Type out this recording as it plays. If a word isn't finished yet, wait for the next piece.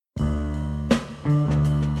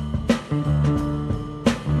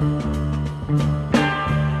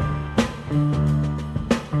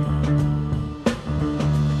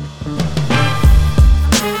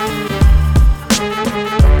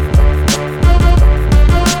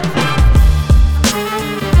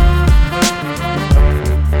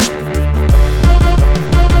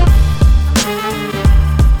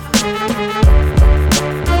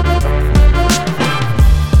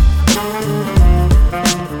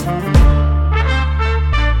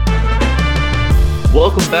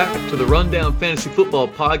Welcome back to the Rundown Fantasy Football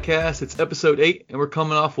Podcast. It's episode 8, and we're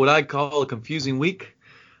coming off what I'd call a confusing week.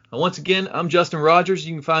 Once again, I'm Justin Rogers.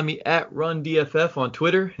 You can find me at RunDFF on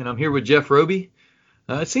Twitter, and I'm here with Jeff Roby.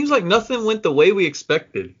 It seems like nothing went the way we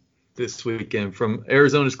expected this weekend, from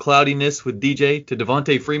Arizona's cloudiness with DJ to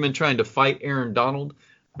Devontae Freeman trying to fight Aaron Donald.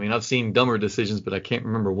 I mean, I've seen dumber decisions, but I can't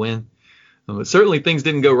remember when. But certainly things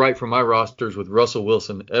didn't go right for my rosters with Russell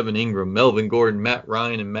Wilson, Evan Ingram, Melvin Gordon, Matt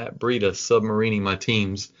Ryan, and Matt Breida submarining my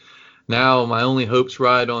teams. Now my only hopes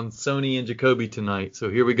ride on Sony and Jacoby tonight. So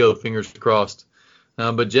here we go, fingers crossed.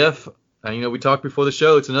 But Jeff, we talked before the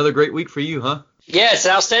show. It's another great week for you, huh? Yeah, it's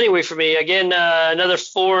an outstanding week for me. Again, another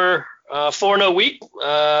 4-0 week,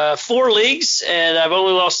 4 leagues, and I've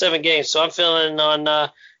only lost 7 games. So I'm feeling on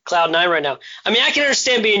cloud 9 right now. I mean, I can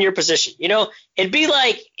understand being in your position. It'd be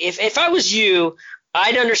like if I was you,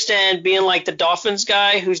 I'd understand being like the Dolphins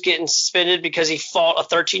guy who's getting suspended because he fought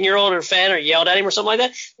a 13-year-old or a fan or yelled at him or something like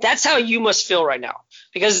that. That's how you must feel right now.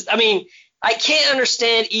 Because, I mean, I can't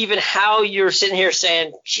understand even how you're sitting here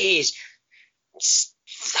saying, geez,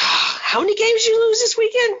 how many games you lose this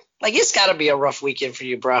weekend? Like, it's got to be a rough weekend for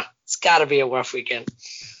you, bro. It's got to be a rough weekend.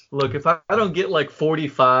 Look, if I don't get like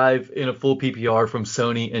 45 in a full PPR from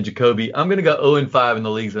Sony and Jacoby, I'm going to go 0-5 in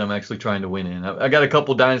the leagues that I'm actually trying to win in. I got a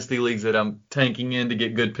couple dynasty leagues that I'm tanking in to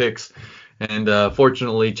get good picks. And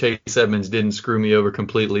fortunately, Chase Edmonds didn't screw me over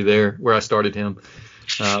completely there where I started him.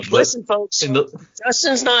 Listen, folks,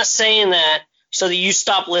 Justin's not saying that so that you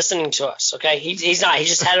stop listening to us, okay? He's not. He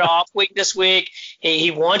just had an off week this week.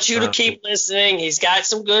 He wants you to keep listening. He's got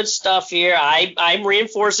some good stuff here. I'm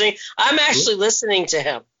reinforcing. I'm actually listening to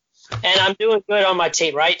him. And I'm doing good on my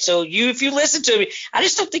team, right? So if you listen to me, I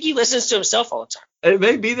just don't think he listens to himself all the time. It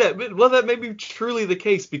may be that. Well, that may be truly the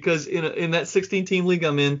case because in that 16-team league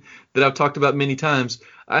I'm in that I've talked about many times,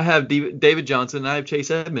 I have David Johnson and I have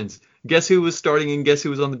Chase Edmonds. Guess who was starting and guess who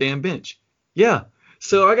was on the damn bench? Yeah.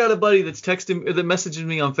 So I got a buddy that messaging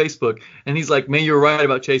me on Facebook, and he's like, man, you're right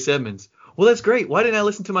about Chase Edmonds. Well, that's great. Why didn't I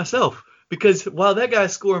listen to myself? Because while that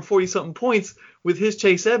guy's scoring 40-something points with his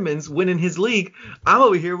Chase Edmonds winning his league, I'm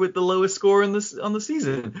over here with the lowest score on the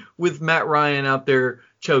season with Matt Ryan out there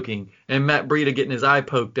choking and Matt Breida getting his eye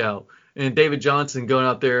poked out and David Johnson going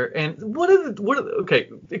out there. And okay,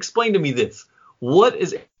 explain to me this. What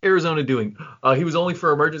is Arizona doing? He was only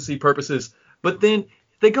for emergency purposes, but then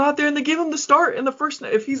they go out there and they give him the start in the first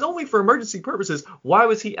snap. If he's only for emergency purposes, why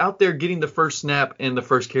was he out there getting the first snap and the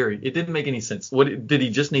first carry? It didn't make any sense. Did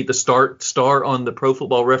he just need the star on the Pro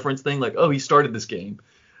Football Reference thing? Like, oh, he started this game.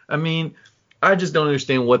 I mean, I just don't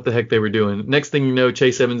understand what the heck they were doing. Next thing you know,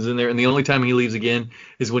 Chase Evans is in there, and the only time he leaves again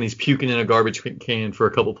is when he's puking in a garbage can for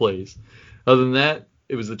a couple plays. Other than that,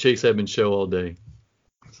 it was the Chase Evans show all day.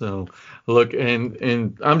 So, look,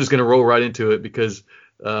 and I'm just going to roll right into it because –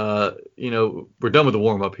 we're done with the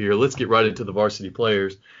warm-up here. Let's get right into the varsity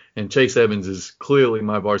players. And Chase Evans is clearly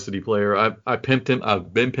my varsity player. I pimped him.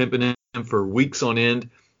 I've been pimping him for weeks on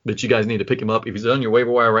end, but you guys need to pick him up. If he's on your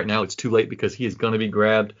waiver wire right now, it's too late because he is going to be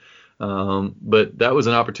grabbed. But that was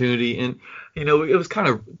an opportunity. And, it was kind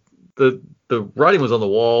of the writing was on the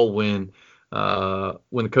wall when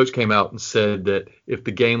the coach came out and said that if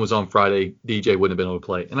the game was on Friday, DJ wouldn't have been able to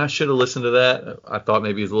play. And I should have listened to that. I thought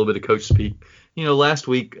maybe it was a little bit of coach speak. Last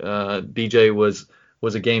week, DJ was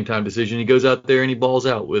a game time decision. He goes out there and he balls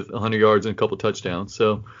out with 100 yards and a couple touchdowns.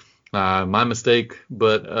 So my mistake.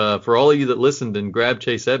 But for all of you that listened and grabbed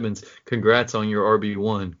Chase Edmonds, congrats on your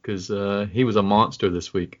RB1 because he was a monster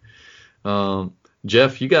this week.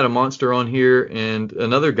 Jeff, you got a monster on here and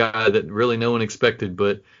another guy that really no one expected,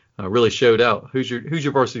 but really showed out. Who's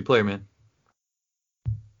your varsity player, man?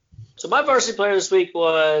 So my varsity player this week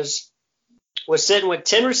was sitting with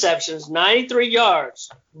 10 receptions, 93 yards,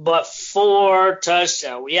 but 4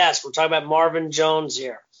 touchdowns. Yes, we're talking about Marvin Jones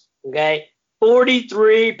here. Okay,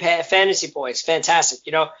 43 fantasy points, fantastic.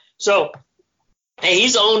 So hey,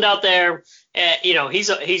 he's owned out there. He's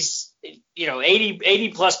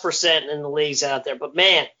 80+% in the leagues out there. But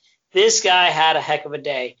man, this guy had a heck of a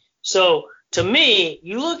day. So to me,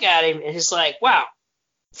 you look at him and it's like, wow,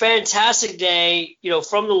 fantastic day.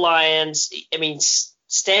 From the Lions. I mean,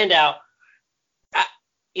 stand out.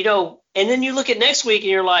 And then you look at next week and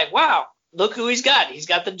you're like, wow, look who he's got. He's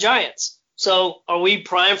got the Giants. So are we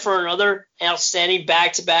primed for another outstanding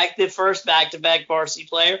back-to-back, the first back-to-back varsity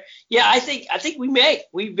player? Yeah, I think we may.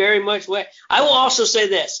 We very much will. I will also say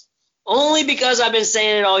this, only because I've been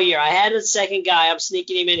saying it all year. I had a second guy. I'm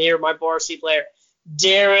sneaking him in here, my varsity player,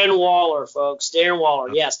 Darren Waller, folks. Darren Waller,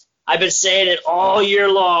 yes. I've been saying it all year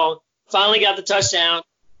long. Finally got the touchdown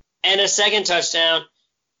and a second touchdown.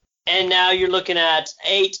 And now you're looking at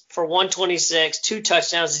 8 for 126, 2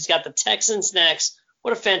 touchdowns. He's got the Texans next,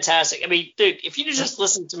 What a fantastic. I mean, dude, if you just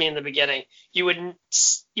listened to me in the beginning, you would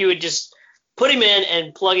just put him in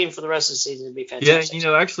and plug him for the rest of the season. It'd be fantastic.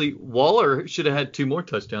 Yeah, actually, Waller should have had 2 more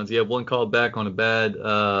touchdowns. He had one called back on a bad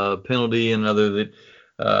penalty, and another that.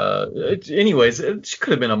 Anyways, it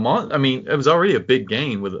could have been I mean, it was already a big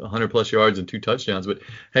game with 100+ yards and 2 touchdowns. But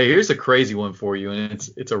hey, here's a crazy one for you, and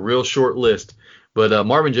it's a real short list. But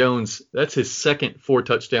Marvin Jones, that's his second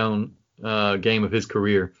 4-touchdown game of his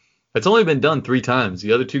career. It's only been done 3 times.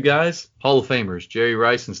 The other 2 guys, Hall of Famers, Jerry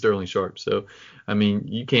Rice and Sterling Sharp. So, I mean,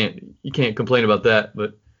 you can't complain about that.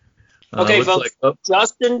 But okay, folks,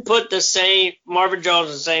 Justin put Marvin Jones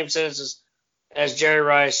in the same sentence as Jerry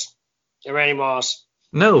Rice and Randy Moss.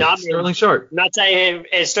 No, not Sterling Sharp. I'm not saying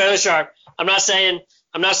it's Sterling Sharp. I'm not saying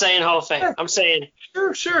Hall of Fame. Yeah. I'm saying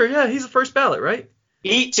sure, yeah, he's a first ballot, right?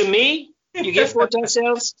 To me, you get 4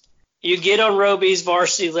 touchdowns, you get on Roby's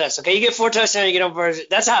varsity list. Okay, you get 4 touchdowns, you get on varsity.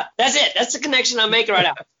 That's it. That's the connection I'm making right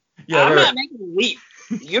now. Yeah, I'm not making a leap.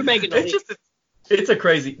 You're making a leap. It's a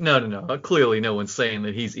crazy. No. Clearly, no one's saying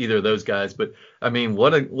that he's either of those guys. But I mean,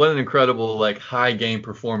 what an incredible high game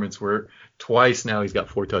performance where twice now he's got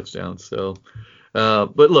 4 touchdowns. So.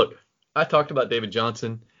 But look, I talked about David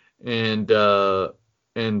Johnson and the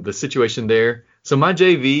situation there. So my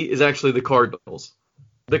JV is actually the Cardinals.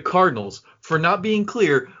 The Cardinals for not being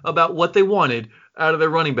clear about what they wanted out of their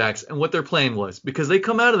running backs and what their plan was. Because they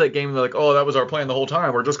come out of that game and they're like, oh, that was our plan the whole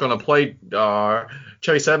time. We're just going to play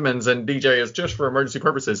Chase Edmonds and DJ is just for emergency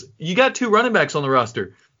purposes. You got 2 running backs on the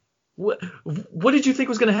roster. What did you think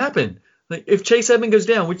was going to happen? If Chase Edmonds goes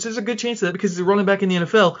down, which there's a good chance of that because he's a running back in the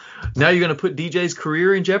NFL, now you're going to put DJ's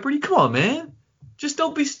career in jeopardy? Come on, man. Just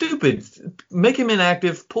don't be stupid. Make him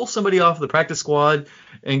inactive, pull somebody off the practice squad,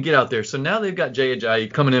 and get out there. So now they've got Jay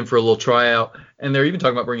Ajayi coming in for a little tryout, and they're even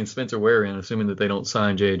talking about bringing Spencer Ware in, assuming that they don't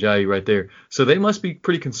sign Jay Ajayi right there. So they must be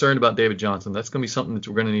pretty concerned about David Johnson. That's going to be something that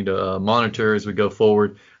we're going to need to monitor as we go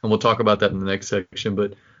forward, and we'll talk about that in the next section.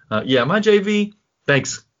 But, yeah, my JV,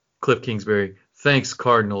 thanks, Cliff Kingsbury. Thanks,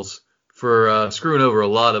 Cardinals, for screwing over a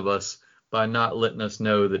lot of us by not letting us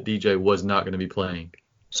know that DJ was not going to be playing.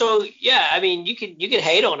 So yeah, I mean you could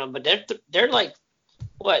hate on them, but they're like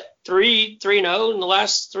what 3-0 in the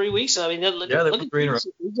last 3 weeks. I mean, look 3 in a row.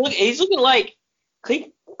 He's looking like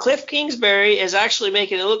Cliff Kingsbury is actually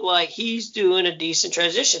making it look like he's doing a decent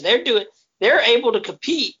transition. They're able to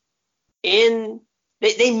compete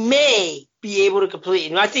they may be able to complete.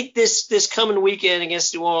 And I think this coming weekend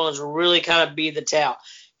against New Orleans will really kind of be the tell.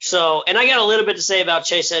 So, and I got a little bit to say about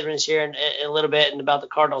Chase Edmonds here and a little bit and about the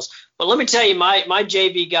Cardinals. But let me tell you, my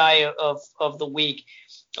JV guy of the week,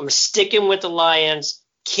 I'm sticking with the Lions,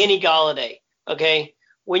 Kenny Golladay. Okay?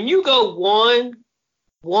 When you go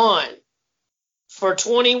 1-1 for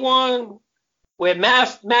 21 with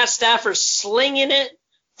Matt Stafford slinging it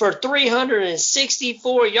for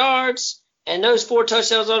 364 yards and those 4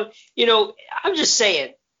 touchdowns on, I'm just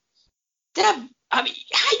saying that. I mean,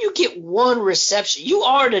 how you get 1 reception? You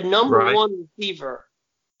are the number 1 receiver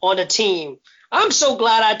on the team. I'm so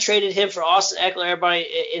glad I traded him for Austin Eckler, everybody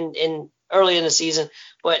in early in the season.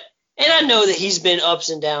 And I know that he's been ups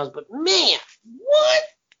and downs, but man, what?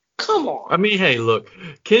 Come on. I mean, hey, look,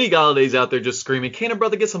 Kenny Galladay's out there just screaming, "Can a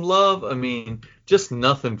brother get some love?" I mean, just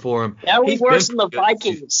nothing for him. That was worse than the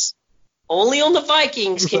Vikings. Only on the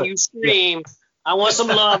Vikings can you scream, "I want some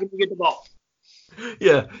love," when you get the ball.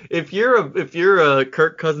 Yeah, if you're a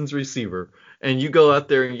Kirk Cousins receiver and you go out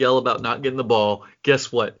there and yell about not getting the ball,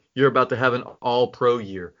 guess what? You're about to have an all-pro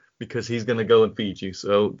year because he's going to go and feed you.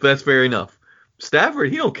 So that's fair enough.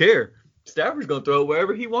 Stafford, he don't care. Stafford's going to throw it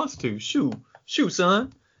wherever he wants to. Shoot,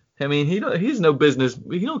 son. I mean, he's no business.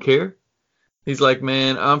 He don't care. He's like,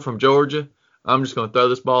 man, I'm from Georgia. I'm just going to throw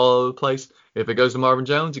this ball all over the place. If it goes to Marvin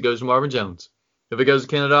Jones, it goes to Marvin Jones. If it goes to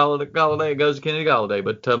Kenny Golladay, it goes to Kenny Golladay.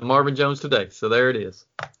 But Marvin Jones today. So there it is.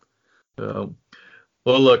 Well,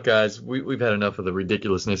 look, guys, we've had enough of the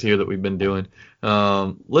ridiculousness here that we've been doing.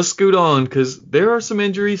 Let's scoot on because there are some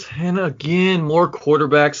injuries. And, again, more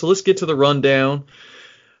quarterbacks. So let's get to the rundown.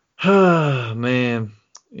 Man,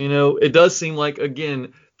 it does seem like,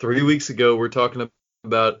 again, 3 weeks ago we're talking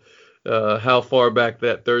about how far back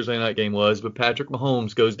that Thursday night game was. But Patrick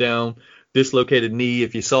Mahomes goes down. Dislocated knee.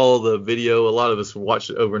 If you saw the video, a lot of us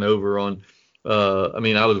watched it over and over on,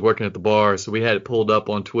 I was working at the bar, so we had it pulled up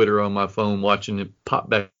on Twitter on my phone, watching it pop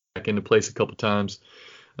back into place a couple times.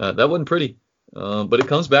 That wasn't pretty, but it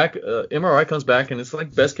comes back. MRI comes back, and it's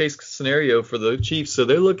like best case scenario for the Chiefs. So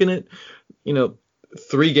they're looking at,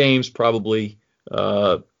 3 games probably.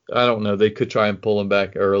 I don't know. They could try and pull him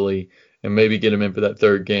back early and maybe get him in for that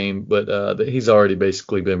 3rd game, but he's already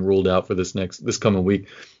basically been ruled out for this coming week.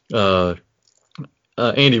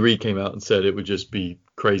 Andy Reid came out and said it would just be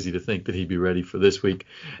crazy to think that he'd be ready for this week.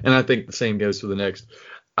 And I think the same goes for the next.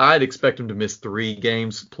 I'd expect him to miss 3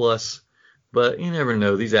 games plus, but you never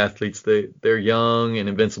know. These athletes, they're young and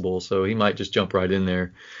invincible, so he might just jump right in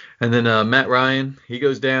there. And then Matt Ryan, he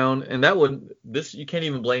goes down, and you can't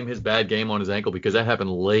even blame his bad game on his ankle because that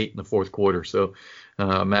happened late in the fourth quarter. So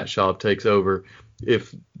Matt Schaub takes over.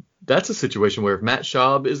 If that's a situation where if Matt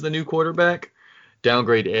Schaub is the new quarterback,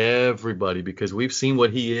 downgrade everybody because we've seen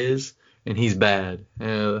what he is, and he's bad.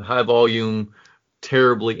 High volume,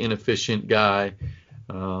 terribly inefficient guy.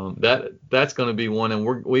 That's going to be one, and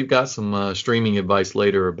we've got some streaming advice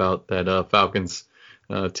later about that Falcons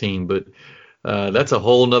team, but that's a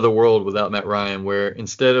whole nother world without Matt Ryan, where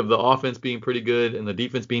instead of the offense being pretty good and the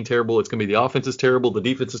defense being terrible, it's going to be the offense is terrible, the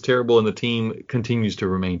defense is terrible, and the team continues to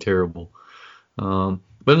remain terrible.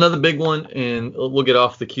 But another big one, and we'll get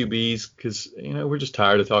off the QBs because we're just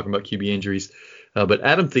tired of talking about QB injuries. But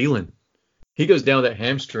Adam Thielen, he goes down with that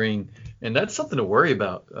hamstring, and that's something to worry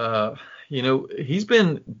about. He's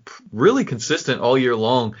been really consistent all year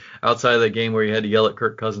long outside of that game where he had to yell at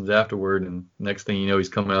Kirk Cousins afterward, and next thing you know, he's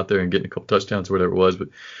coming out there and getting a couple touchdowns or whatever it was. But,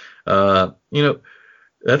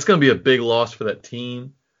 that's going to be a big loss for that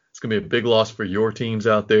team. It's going to be a big loss for your teams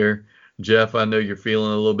out there. Jeff, I know you're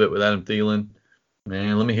feeling a little bit with Adam Thielen.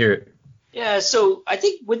 Man, let me hear it. Yeah, so I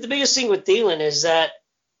think the biggest thing with Thielen is that,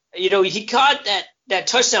 he caught that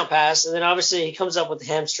touchdown pass, and then obviously he comes up with the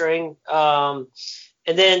hamstring. And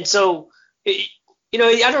then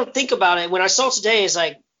I don't think about it. When I saw today, it's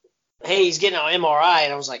like, hey, he's getting an MRI,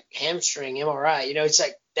 and I was like, hamstring, MRI. It's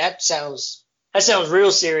like that sounds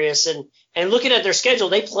real serious. And looking at their schedule,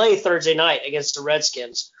 they play Thursday night against the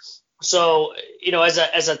Redskins. So, as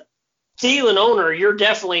a Thielen owner, you're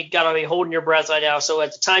definitely got to be holding your breath right now. So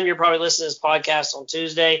at the time you're probably listening to this podcast on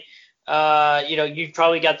Tuesday, you've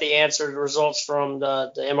probably got the answer, the results from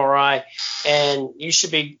the MRI, and you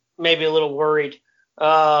should be maybe a little worried.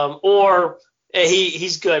 Or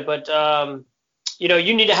he's good, but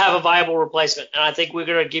you need to have a viable replacement. And I think we're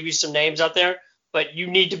going to give you some names out there, but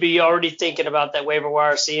you need to be already thinking about that waiver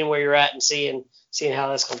wire, seeing where you're at and seeing how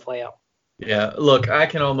that's going to play out. Yeah, look, I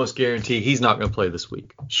can almost guarantee he's not going to play this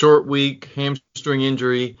week. Short week, hamstring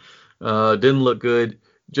injury, didn't look good.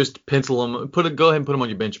 Just pencil him. Go ahead and put him on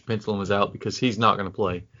your bench and pencil him as out because he's not going to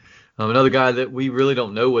play. Another guy that we really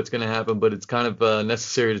don't know what's going to happen, but it's kind of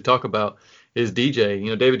necessary to talk about is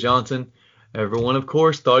DJ. David Johnson. Everyone, of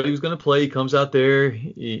course, thought he was going to play. He comes out there.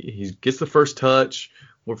 He gets the first touch.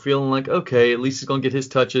 We're feeling like, okay, at least he's going to get his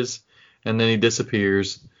touches, and then he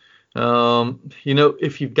disappears.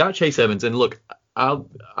 If you've got Chase Evans, and look,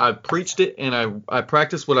 I preached it, and I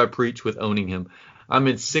practiced what I preach with owning him. I'm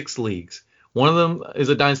in 6 leagues. One of them is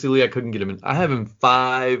a dynasty league I couldn't get him in. I have him in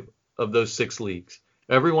 5 of those 6 leagues.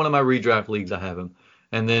 Every one of my redraft leagues I have him.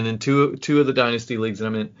 And then in two of the dynasty leagues that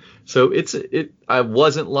I'm in. So I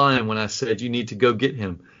wasn't lying when I said you need to go get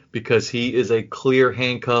him because he is a clear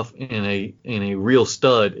handcuff and a real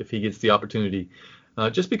stud if he gets the opportunity.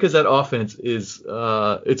 Just because that offense is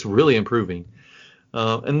it's really improving.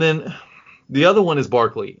 And then the other one is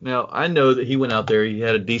Barkley. Now, I know that he went out there. He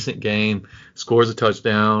had a decent game, scores a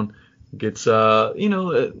touchdown, gets not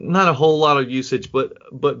a whole lot of usage,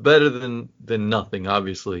 but better than nothing,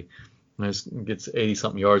 obviously. Gets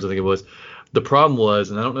 80-something yards, I think it was. The problem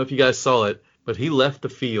was, and I don't know if you guys saw it, but he left the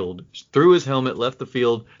field, threw his helmet, left the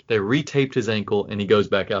field. They retaped his ankle, and he goes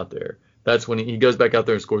back out there. That's when he goes back out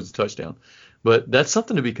there and scores a touchdown. But that's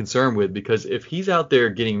something to be concerned with because if he's out there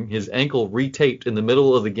getting his ankle retaped in the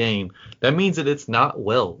middle of the game, that means that it's not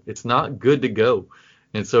well. It's not good to go.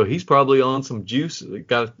 And so he's probably on some juice,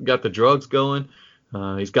 got the drugs going.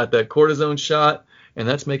 He's got that cortisone shot, and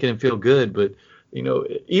that's making him feel good. But,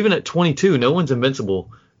 even at 22, no one's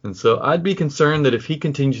invincible. And so I'd be concerned that if he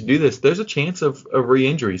continues to do this, there's a chance of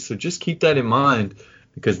re-injury. So just keep that in mind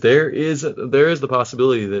because there is the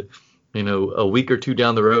possibility that, a week or two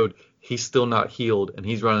down the road, he's still not healed and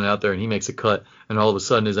he's running out there and he makes a cut and all of a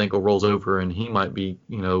sudden his ankle rolls over and he might be,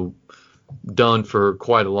 done for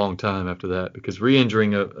quite a long time after that because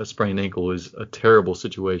re-injuring a sprained ankle is a terrible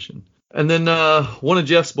situation. And then one of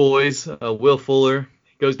Jeff's boys, Will Fuller,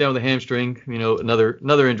 goes down with a hamstring,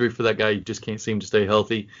 another injury for that guy. He just can't seem to stay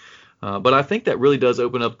healthy. But I think that really does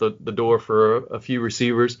open up the door for a few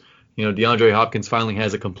receivers. DeAndre Hopkins finally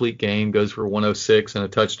has a complete game, goes for 106 and a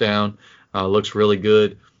touchdown, looks really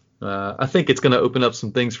good. I think it's going to open up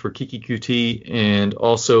some things for Kiki QT and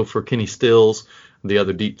also for Kenny Stills, the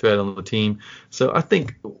other deep threat on the team. So I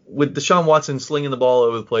think with Deshaun Watson slinging the ball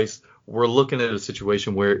over the place, we're looking at a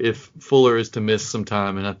situation where if Fuller is to miss some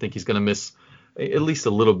time, and I think he's going to miss at least a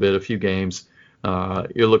little bit, a few games,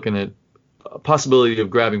 you're looking at possibility of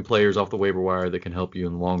grabbing players off the waiver wire that can help you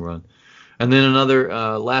in the long run. And then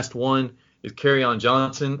another last one is Kerryon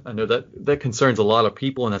Johnson. I know that concerns a lot of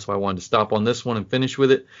people, and that's why I wanted to stop on this one and finish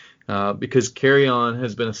with it, because Kerryon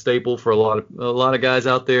has been a staple for a lot of guys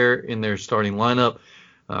out there in their starting lineup.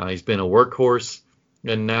 He's been a workhorse,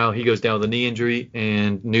 and now he goes down with a knee injury.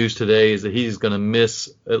 And news today is that he's going to miss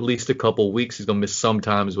at least a couple weeks. He's going to miss some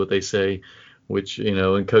time, is what they say, which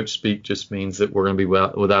in coach speak just means that we're going to be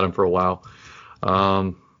without him for a while.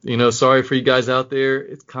 Sorry for you guys out there.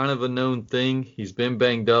 It's kind of a known thing. He's been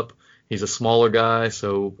banged up. He's a smaller guy,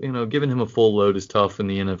 so giving him a full load is tough in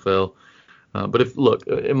the NFL. But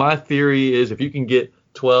my theory is if you can get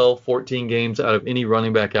 12, 14 games out of any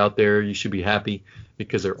running back out there, you should be happy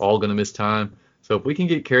because they're all going to miss time. So if we can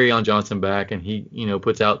get Kerryon Johnson back and he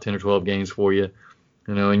puts out 10 or 12 games for you,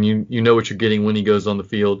 and you know what you're getting when he goes on the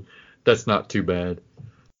field, that's not too bad.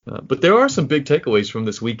 But there are some big takeaways from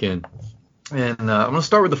this weekend. And I'm going to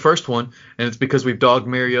start with the first one, and it's because we've dogged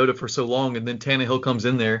Mariota for so long, and then Tannehill comes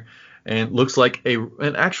in there and looks like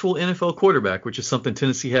an actual NFL quarterback, which is something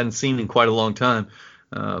Tennessee hadn't seen in quite a long time.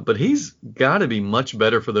 But he's got to be much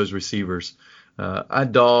better for those receivers. I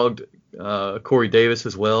dogged Corey Davis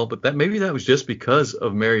as well, but maybe that was just because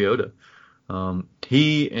of Mariota.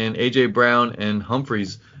 He and A.J. Brown and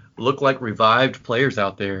Humphreys look like revived players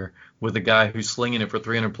out there with a guy who's slinging it for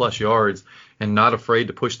 300-plus yards and not afraid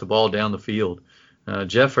to push the ball down the field.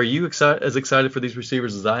 Jeff, are you as excited for these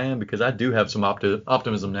receivers as I am? Because I do have some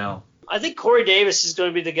optimism now. I think Corey Davis is going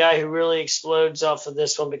to be the guy who really explodes off of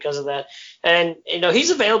this one because of that. And, he's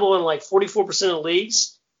available in like 44% of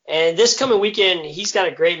leagues. And this coming weekend, he's got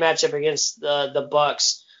a great matchup against the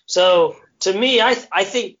Bucs. So to me, I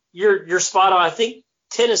think you're spot on. I think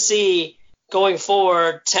Tennessee going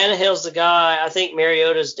forward, Tannehill's the guy. I think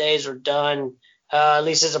Mariota's days are done, at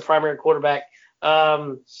least as a primary quarterback.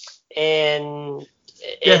 Hey,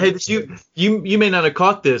 you may not have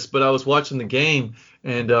caught this, but I was watching the game,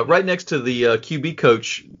 and right next to the QB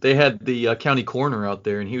coach, they had the county coroner out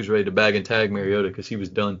there, and he was ready to bag and tag Mariota because he was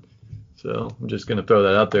done. So I'm just going to throw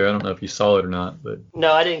that out there. I don't know if you saw it or not, but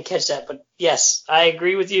no, I didn't catch that. But yes, I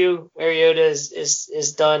agree with you. Mariota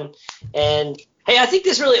is done, and hey, I think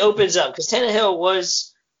this really opens up because Tannehill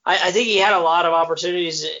was. I think he had a lot of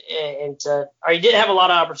opportunities, or he did have a lot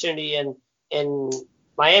of opportunity in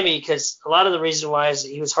Miami because a lot of the reason why is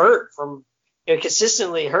he was hurt from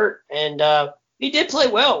consistently hurt, and he did play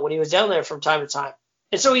well when he was down there from time to time,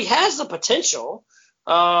 and so he has the potential.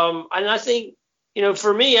 And I think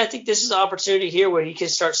for me, I think this is an opportunity here where he can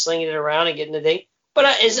start slinging it around and getting the thing. But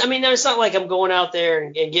it's not like I'm going out there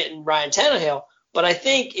and getting Ryan Tannehill. But I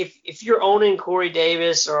think if you're owning Corey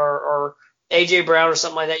Davis or A.J. Brown or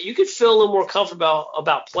something like that, you could feel a little more comfortable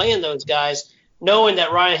about playing those guys, knowing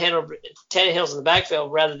that Ryan Tannehill's in the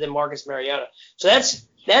backfield rather than Marcus Mariota. So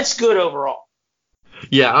that's good overall.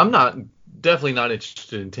 Yeah, I'm definitely not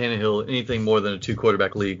interested in Tannehill anything more than a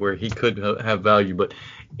 2-quarterback league where he could have value. But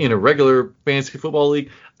in a regular fantasy football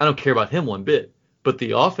league, I don't care about him one bit. But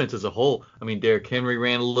the offense as a whole, Derrick Henry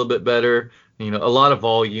ran a little bit better. A lot of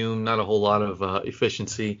volume, not a whole lot of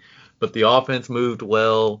efficiency. But the offense moved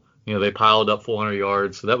well. They piled up 400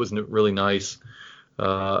 yards, so that was really nice.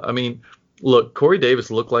 Look, Corey Davis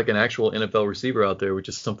looked like an actual NFL receiver out there, which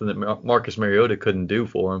is something that Marcus Mariota couldn't do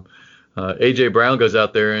for him. A.J. Brown goes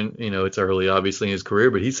out there and, it's early, obviously, in his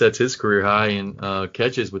career, but he sets his career high in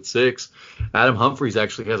catches with 6. Adam Humphreys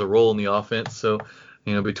actually has a role in the offense. So,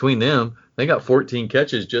 between them, they got 14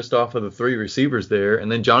 catches just off of the 3 receivers there.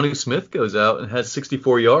 And then Jonnu Smith goes out and has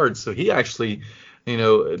 64 yards. So he actually,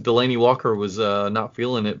 Delaney Walker was not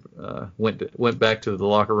feeling it, went back to the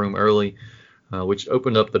locker room early, which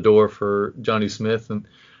opened up the door for Jonnu Smith. And,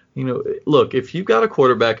 look, if you've got a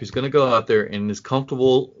quarterback who's going to go out there and is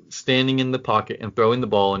comfortable standing in the pocket and throwing the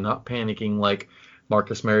ball and not panicking like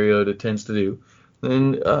Marcus Mariota tends to do,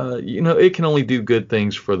 then, it can only do good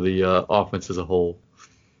things for the offense as a whole.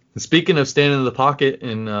 And speaking of standing in the pocket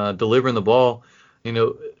and delivering the ball,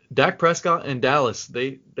 Dak Prescott and Dallas,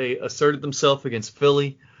 they asserted themselves against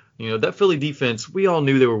Philly. That Philly defense, we all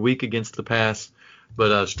knew they were weak against the pass,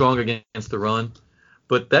 but strong against the run.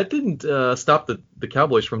 But that didn't stop the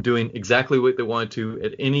Cowboys from doing exactly what they wanted to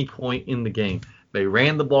at any point in the game. They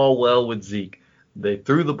ran the ball well with Zeke. They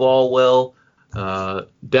threw the ball well.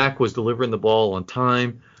 Dak was delivering the ball on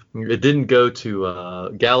time. It didn't go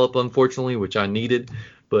to Gallup, unfortunately, which I needed.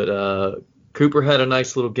 But Cooper had a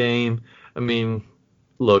nice little game.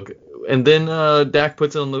 Look, and then Dak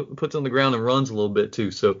puts on the ground and runs a little bit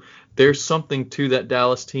too. So there's something to that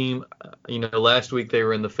Dallas team. Last week they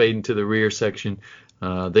were in the fade into the rear section.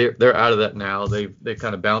 They're out of that now. They've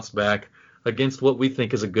kind of bounced back. against what we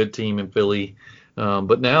think is a good team in Philly.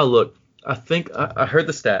 But now look, I think I heard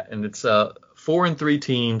the stat, and it's 4-3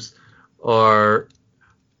 teams are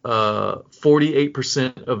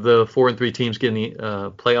 48% of the 4-3 teams get in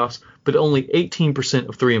the playoffs, but only 18%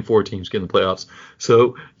 of 3-4 teams get in the playoffs.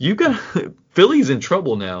 So you got Philly's in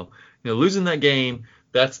trouble now. Losing that game,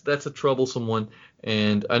 that's a troublesome one.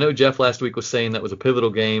 And I know Jeff last week was saying that was a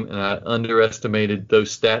pivotal game, and I underestimated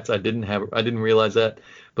those stats. I didn't realize that,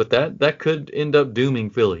 but that could end up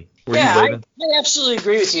dooming Philly. I absolutely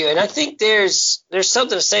agree with you, and I think there's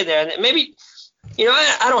something to say there. And maybe,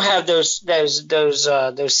 I don't have those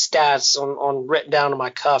stats on written down on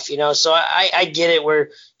my cuff, So I get it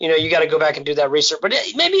where you got to go back and do that research, but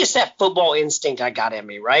maybe it's that football instinct I got in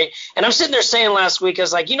me, right? And I'm sitting there saying last week, I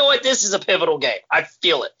was like, you know what, this is a pivotal game. I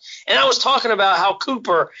feel it, and I was talking about how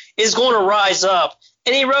Cooper is going to rise up,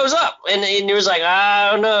 and he rose up, and he was like,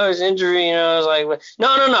 I don't know, his injury, I was like,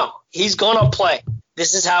 no, he's going to play.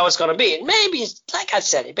 This is how it's going to be. And maybe it's, like I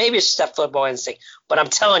said, maybe it's just that football instinct. But I'm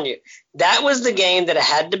telling you, that was the game that it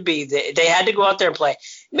had to be. They had to go out there and play.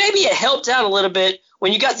 Maybe it helped out a little bit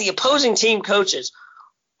when you got the opposing team coaches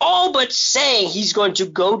all but saying he's going to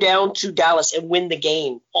go down to Dallas and win the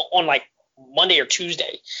game on like Monday or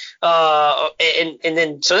Tuesday. And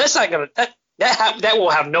then so that's not going to that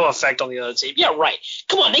will have no effect on the other team. Yeah, right.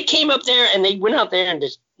 Come on, they came up there and they went out there and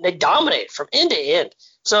they dominated from end to end.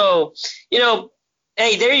 So,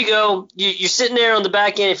 hey, there you go. You're sitting there on the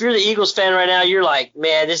back end. If you're the Eagles fan right now, you're like,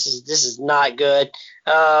 man, this is not good.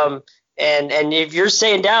 And if you're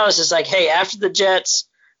saying Dallas, it's like, hey, after the Jets,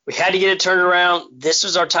 we had to get it turned around. This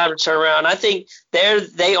was our time to turn around. I think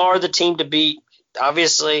they are the team to beat,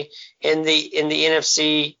 obviously, in the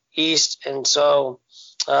NFC East. And so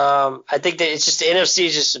I think that it's just the NFC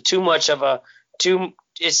is just too much of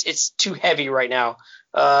it's too heavy right now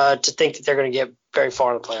to think that they're going to get very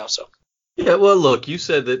far in the playoffs. So. Yeah, well, look, you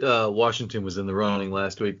said that Washington was in the running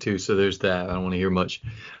last week too, so there's that. I don't want to hear much,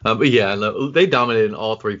 but yeah, they dominated in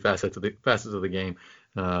all three facets of the game.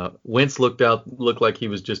 Wentz looked like he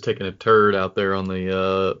was just taking a turd out there on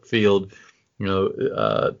the field,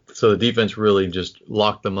 so the defense really just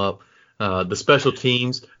locked them up. The special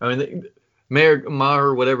teams, I mean,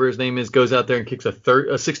 Maher, whatever his name is, goes out there and kicks a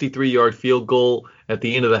 63-yard field goal at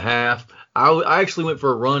the end of the half. I actually went for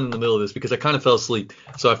a run in the middle of this because I kind of fell asleep.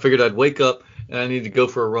 So I figured I'd wake up and I needed to go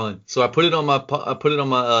for a run. So I put it on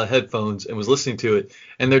my headphones and was listening to it.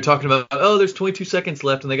 And they're talking about, there's 22 seconds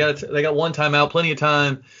left and they got one timeout, plenty of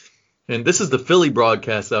time. And this is the Philly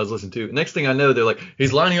broadcast that I was listening to. Next thing I know, they're like,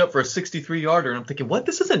 he's lining up for a 63-yarder. And I'm thinking, what?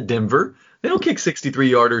 This isn't Denver. They don't kick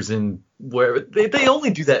 63-yarders in where they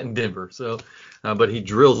only do that in Denver. So, but he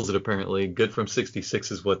drills it apparently. Good from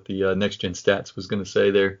 66 is what the Next Gen Stats was going to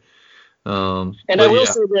say there. And I will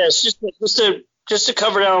say this, just to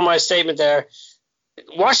cover down on my statement there,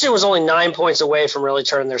 Washington was only 9 points away from really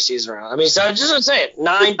turning their season around. I mean, so I just want to say it,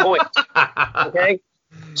 9 points. Okay,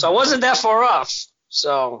 so I wasn't that far off.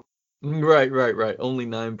 So right. Only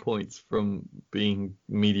 9 points from being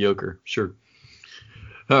mediocre. Sure.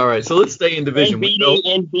 All right, so let's stay in division.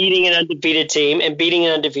 Beating an undefeated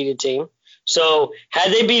team. So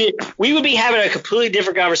had they beat it, we would be having a completely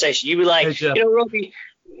different conversation. You'd be like, hey, Roby,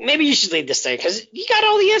 maybe you should lead this thing because you got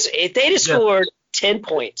all the answers. If they'd have scored 10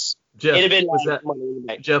 points, it'd have been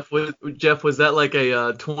Jeff, was that like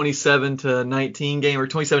a 27-19 game or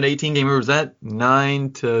 27-18 game, or was that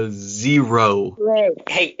 9-0?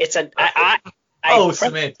 Hey, it's a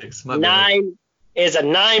semantics. My 9 bad. Is a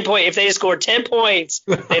 9 point. If they had scored 10 points,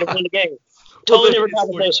 they'd have won the game. Totally different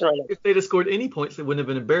conversation right now. If they'd have scored any points, they wouldn't have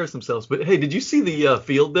been embarrassed themselves. But hey, did you see the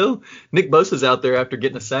field though? Nick Bosa's out there after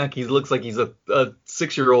getting a sack. He looks like he's a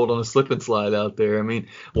 6-year-old on a slip and slide out there. I mean,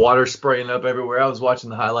 water spraying up everywhere. I was watching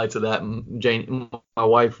the highlights of that, and my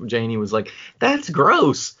wife Janie was like, "That's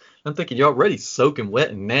gross." I'm thinking, you're already soaking wet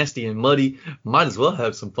and nasty and muddy. Might as well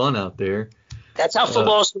have some fun out there. That's how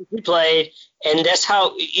football is supposed to be played, and that's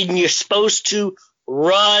how you're supposed to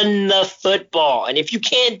run the football. And if you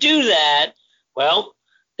can't do that, well,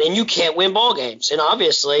 then you can't win ball games. And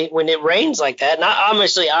obviously, when it rains like that, and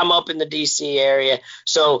I'm up in the D.C. area,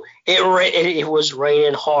 so it was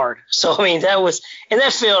raining hard. So I mean,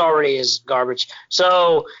 that field already is garbage.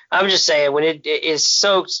 So I'm just saying, when it is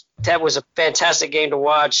soaked, that was a fantastic game to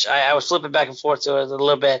watch. I was flipping back and forth to it a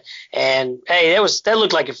little bit, and hey, that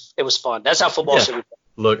looked like it was fun. That's how football should be.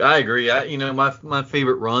 Look, I agree. My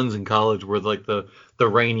favorite runs in college were like the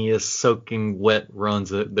rainiest, soaking wet runs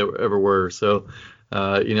that there ever were. So,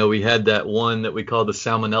 we had that one that we called the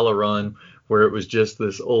Salmonella run, where it was just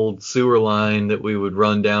this old sewer line that we would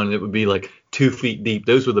run down, and it would be like 2 feet deep.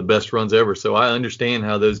 Those were the best runs ever. So I understand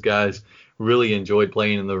how those guys really enjoyed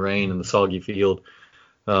playing in the rain and the soggy field.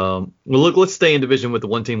 Well, look, let's stay in division with the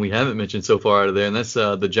one team we haven't mentioned so far out of there, and that's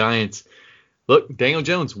the Giants. Look, Daniel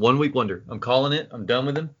Jones, 1 week wonder. I'm calling it. I'm done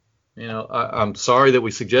with him. I'm sorry that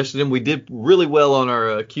we suggested him. We did really well on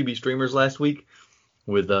our QB streamers last week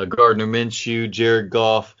with Gardner Minshew, Jared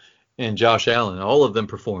Goff, and Josh Allen. All of them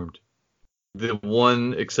performed. The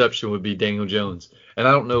one exception would be Daniel Jones. And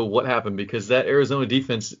I don't know what happened because that Arizona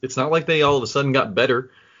defense, it's not like they all of a sudden got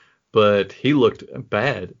better, but he looked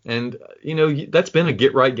bad. And, that's been a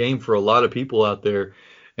get-right game for a lot of people out there,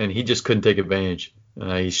 and he just couldn't take advantage.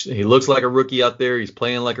 He looks like a rookie out there. He's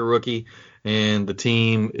playing like a rookie, and the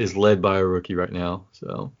team is led by a rookie right now.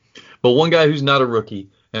 But one guy who's not a rookie,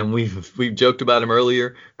 and we've joked about him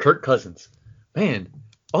earlier, Kirk Cousins. Man,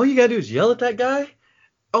 all you got to do is yell at that guy.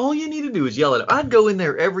 All you need to do is yell at him. I'd go in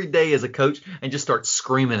there every day as a coach and just start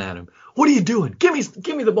screaming at him. What are you doing? Give me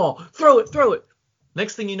the ball. Throw it.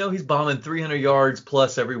 Next thing you know, he's bombing 300 yards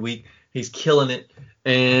plus every week. He's killing it,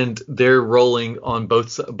 and they're rolling on both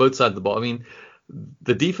sides of the ball. I mean,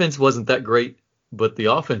 the defense wasn't that great, but the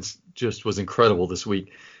offense just was incredible this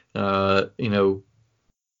week. It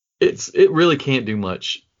really can't do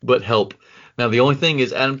much but help. Now, the only thing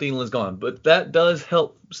is Adam Thielen's gone, but that does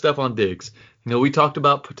help Stephon Diggs. We talked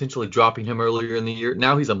about potentially dropping him earlier in the year.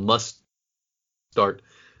 Now he's a must start,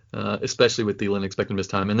 especially with Thielen expecting to miss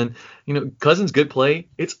time. And then, Cousins' good play.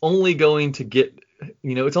 It's only going to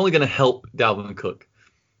help Dalvin Cook.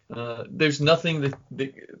 There's nothing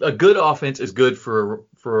a good offense is good for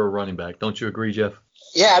a running back. Don't you agree, Jeff?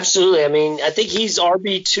 Yeah, absolutely. I mean, I think he's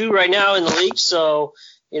RB2 right now in the league. So,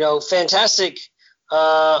 fantastic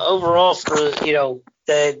overall for,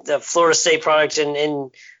 the Florida State product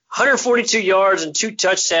and 142 yards and 2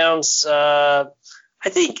 touchdowns. I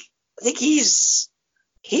think he's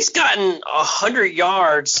gotten 100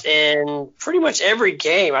 yards in pretty much every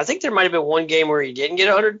game. I think there might have been one game where he didn't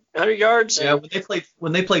get 100 yards. Yeah,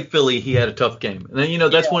 when they played Philly, he had a tough game. And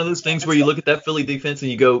then, that's one of those things where you look at that Philly defense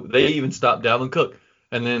and you go, they even stopped Dalvin Cook.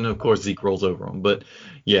 And then, of course, Zeke rolls over him. But,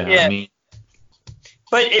 yeah. I mean.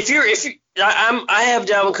 But I have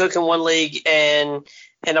Dalvin Cook in one league, and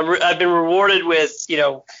I've been rewarded with,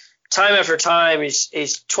 time after time,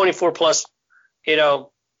 he's 24 plus,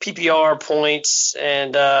 PPR points,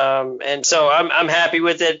 and so I'm happy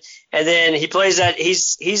with it. And then he plays that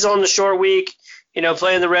he's on the short week,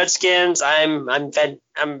 playing the Redskins. I'm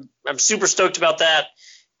super stoked about that,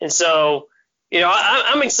 and so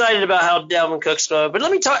I'm excited about how Dalvin Cook's going. But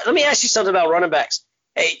let me ask you something about running backs.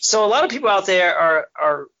 Hey, so a lot of people out there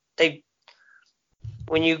are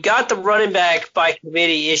when you got the running back by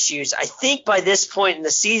committee issues, I think by this point in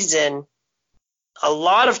the season, a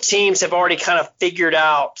lot of teams have already kind of figured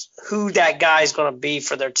out who that guy is going to be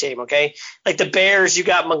for their team, okay? Like the Bears, you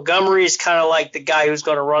got Montgomery is kind of like the guy who's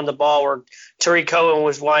going to run the ball, where Tariq Cohen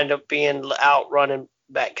was wind up being out running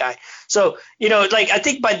back guy. So, I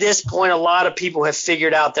think by this point, a lot of people have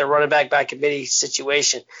figured out their running back by committee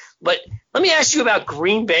situation. But let me ask you about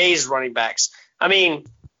Green Bay's running backs. I mean,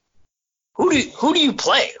 who do you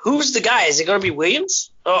play? Who's the guy? Is it going to be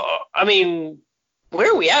Williams? I mean,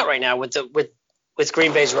 where are we at right now with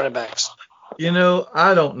Green Bay's running backs?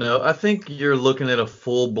 I don't know. I think you're looking at a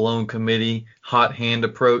full-blown committee, hot hand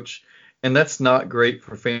approach, and that's not great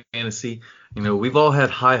for fantasy. We've all had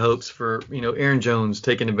high hopes for, Aaron Jones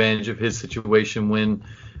taking advantage of his situation when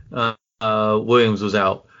Williams was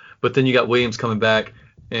out. But then you got Williams coming back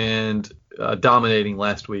and dominating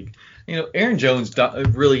last week. Aaron Jones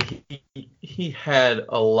he had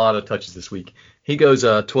a lot of touches this week. He goes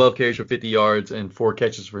 12 carries for 50 yards and 4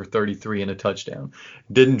 catches for 33 and a touchdown.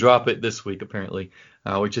 Didn't drop it this week, apparently,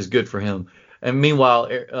 which is good for him. And meanwhile,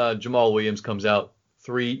 Jamal Williams comes out,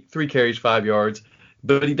 3 carries, 5 yards.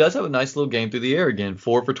 But he does have a nice little game through the air again.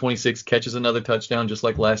 4 for 26, catches another touchdown just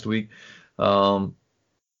like last week.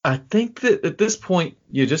 I think that at this point,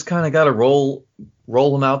 you just kind of got to roll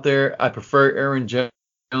him out there. I prefer Aaron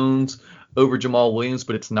Jones over Jamal Williams,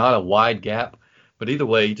 but it's not a wide gap. But either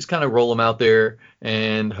way, you just kind of roll them out there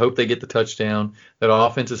and hope they get the touchdown. That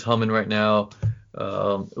offense is humming right now.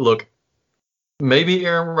 Look, maybe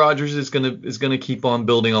Aaron Rodgers is gonna keep on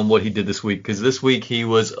building on what he did this week, because this week he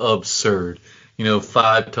was absurd.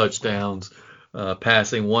 5 touchdowns,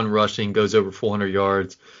 passing, 1 rushing, goes over 400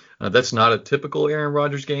 yards. That's not a typical Aaron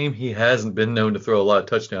Rodgers game. He hasn't been known to throw a lot of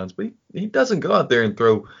touchdowns, but he doesn't go out there and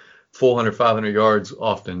throw 400, 500 yards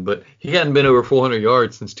often, but he hadn't been over 400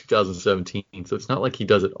 yards since 2017, so it's not like he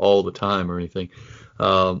does it all the time or anything.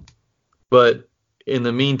 But in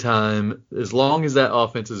the meantime, as long as that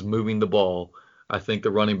offense is moving the ball, I think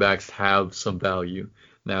the running backs have some value.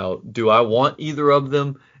 Now, do I want either of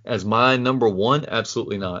them as my number one?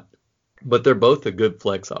 Absolutely not. but they're both a good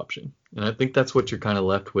flex option. And I think that's what you're kind of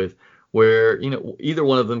left with, where, either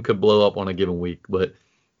one of them could blow up on a given week, but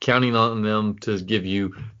counting on them to give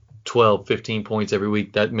you 12, 15 points every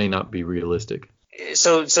week, that may not be realistic.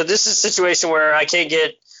 So this is a situation where I can't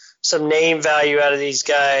get some name value out of these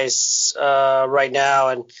guys right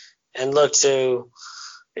now and look to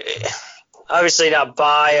obviously not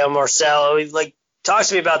buy them or sell. Like, talk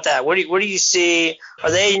to me about that. What do you see?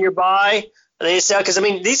 Are they in your buy? Are they sell? Because, I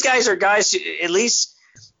mean, these guys are guys, at least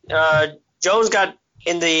Jones got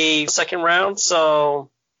in the second round, so.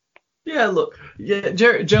 Yeah, look,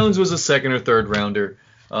 Jarrett Jones was a second or third rounder.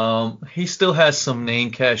 He still has some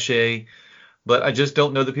name cachet, but I just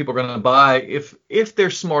don't know that people are going to buy if they're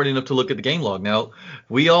smart enough to look at the game log. Now,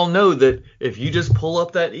 we all know that if you just pull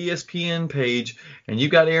up that ESPN page and you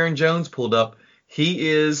got Aaron Jones pulled up, he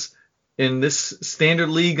is, in this standard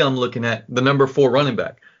league I'm looking at, the number 4 running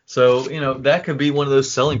back. So, that could be one of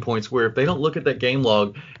those selling points where if they don't look at that game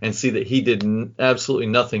log and see that he did absolutely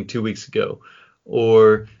nothing 2 weeks ago,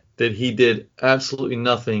 or that he did absolutely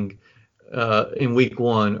nothing in week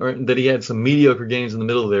 1, or that he had some mediocre games in the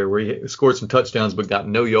middle there where he scored some touchdowns but got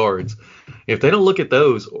no yards. If they don't look at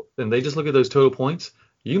those and they just look at those total points,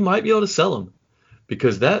 you might be able to sell them,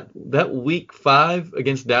 because that week 5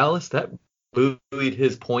 against Dallas, that buoyed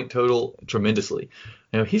his point total tremendously.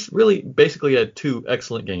 He's really basically had 2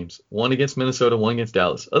 excellent games, one against Minnesota, one against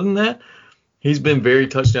Dallas. Other than that, he's been very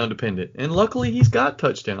touchdown dependent, and luckily he's got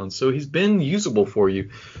touchdowns, so he's been usable for you,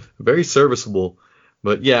 very serviceable.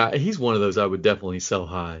 But yeah, he's one of those I would definitely sell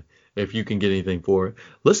high if you can get anything for it.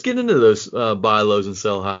 Let's get into those buy lows and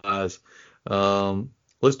sell highs.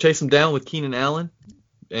 Let's chase them down with Keenan Allen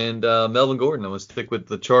and Melvin Gordon. I'm going to stick with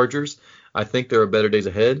the Chargers. I think there are better days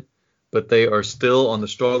ahead, but they are still on the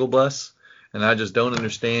struggle bus, and I just don't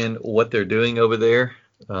understand what they're doing over there.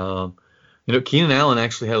 Keenan Allen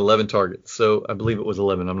actually had 11 targets, so I believe it was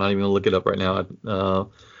 11. I'm not even going to look it up right now.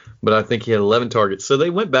 But I think he had 11 targets. So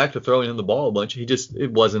they went back to throwing him the ball a bunch.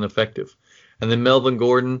 It wasn't effective. And then Melvin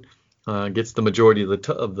Gordon gets the majority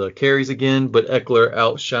of the carries again, but Eckler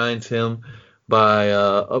outshines him by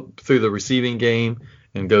up through the receiving game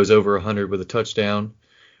and goes over 100 with a touchdown.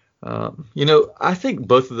 I think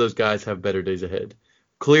both of those guys have better days ahead.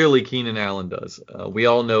 Clearly, Keenan Allen does. We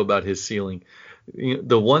all know about his ceiling.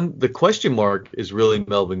 The question mark is really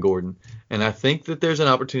Melvin Gordon, and I think that there's an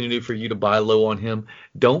opportunity for you to buy low on him.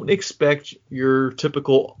 Don't expect your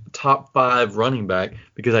typical top 5 running back,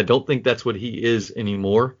 because I don't think that's what he is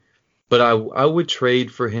anymore. But I would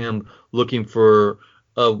trade for him looking for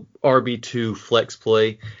a RB2 flex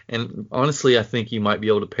play, and honestly, I think you might be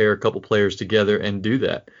able to pair a couple players together and do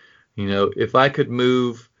that. If I could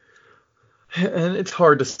move, and it's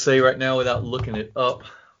hard to say right now without looking it up.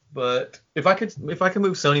 But if I could move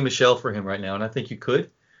Sony Michel for him right now, and I think you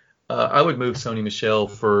could, I would move Sony Michel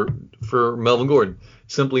for Melvin Gordon,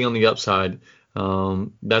 simply on the upside.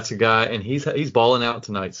 That's a guy, and he's balling out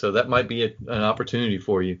tonight, so that might be an opportunity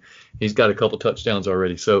for you. He's got a couple touchdowns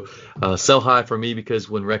already. So sell high for me, because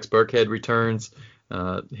when Rex Burkhead returns,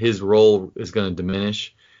 his role is going to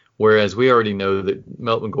diminish. Whereas we already know that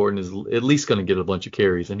Melvin Gordon is at least going to get a bunch of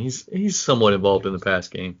carries, and he's somewhat involved in the pass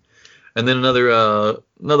game. And then another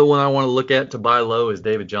one I want to look at to buy low is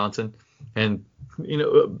David Johnson. And,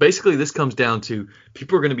 basically this comes down to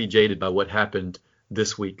people are going to be jaded by what happened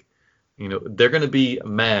this week. They're going to be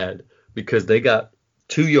mad because they got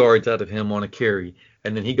 2 yards out of him on a carry,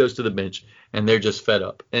 and then he goes to the bench, and they're just fed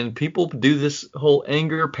up. And people do this whole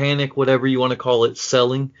anger, panic, whatever you want to call it,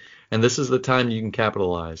 selling, and this is the time you can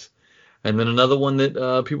capitalize. And then another one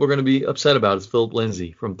that people are going to be upset about is Philip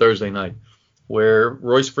Lindsay from Thursday night, where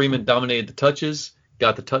Royce Freeman dominated the touches,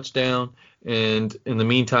 got the touchdown, and in the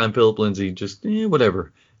meantime, Philip Lindsay just,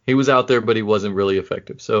 whatever. He was out there, but he wasn't really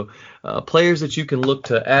effective. So players that you can look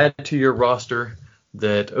to add to your roster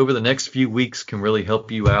that over the next few weeks can really help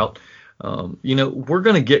you out. We're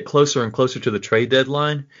going to get closer and closer to the trade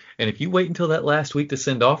deadline, and if you wait until that last week to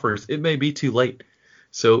send offers, it may be too late.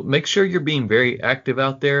 So make sure you're being very active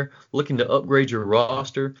out there, looking to upgrade your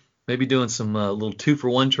roster. Maybe doing some little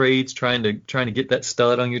 2-for-1 trades, trying to get that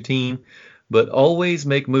stud on your team, but always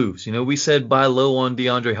make moves. We said buy low on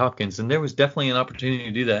DeAndre Hopkins, and there was definitely an opportunity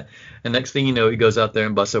to do that. And next thing you know, he goes out there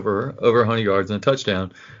and busts over 100 yards and a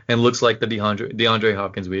touchdown, and looks like the DeAndre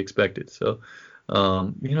Hopkins we expected. So,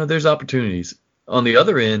 there's opportunities. On the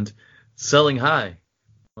other end, selling high.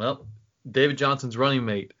 Well, David Johnson's running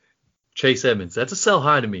mate, Chase Edmonds. That's a sell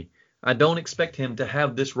high to me. I don't expect him to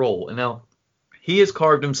have this role. And now, he has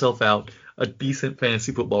carved himself out a decent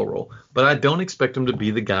fantasy football role, but I don't expect him to be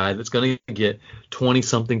the guy that's going to get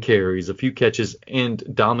 20-something carries, a few catches, and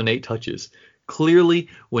dominate touches. clearly,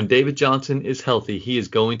 when David Johnson is healthy, he is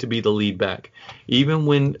going to be the lead back. Even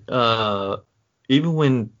when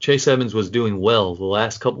Chase Edmonds was doing well the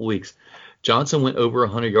last couple weeks, Johnson went over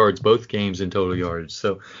 100 yards both games in total yards.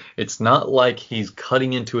 So it's not like he's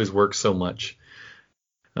cutting into his work so much.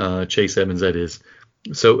 Chase Edmonds, that is.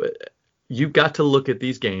 So you've got to look at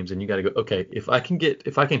these games and you got to go, okay, if I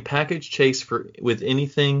can package Chase with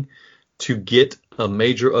anything to get a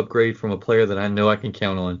major upgrade from a player that I know I can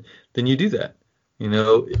count on, then you do that. You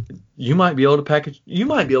know, you might be able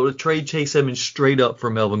to trade Chase Edmonds straight up for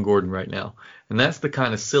Melvin Gordon right now. And that's the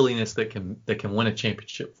kind of silliness that can win a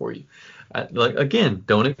championship for you. Again,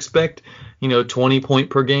 don't expect, 20 point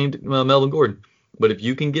per game Melvin Gordon. But if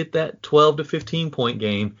you can get that 12 to 15 point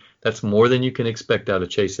game, that's more than you can expect out of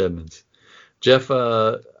Chase Edmonds. Jeff, you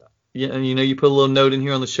put a little note in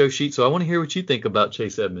here on the show sheet, so I want to hear what you think about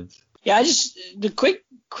Chase Edmonds. Yeah, the quick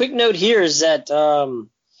note here is that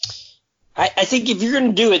I think if you're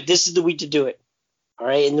going to do it, this is the week to do it. All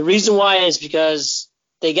right, and the reason why is because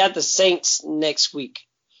they got the Saints next week,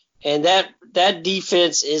 and that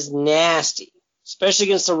defense is nasty, especially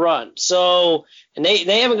against the run. So, and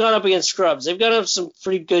they haven't gone up against scrubs. They've got up some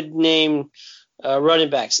pretty good name running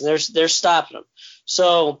backs, and they're stopping them.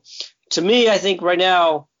 So, to me, I think right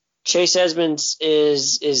now Chase Edmonds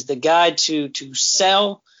is the guy to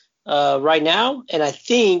sell right now, and I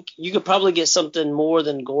think you could probably get something more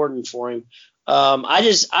than Gordon for him.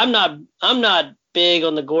 I'm not big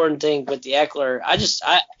on the Gordon thing with the Eckler.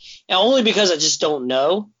 Only because I just don't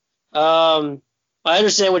know. I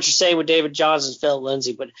understand what you're saying with David Johnson, Phil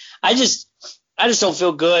Lindsay, but I just don't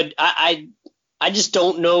feel good. I just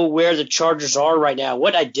don't know where the Chargers are right now.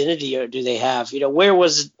 What identity do they have?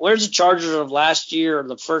 Where's the Chargers of last year or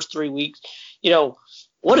the first 3 weeks?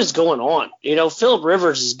 What is going on? Phillip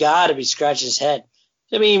Rivers has got to be scratching his head.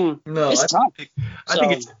 I mean, it's tough.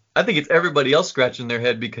 I think it's everybody else scratching their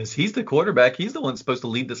head because he's the quarterback. He's the one supposed to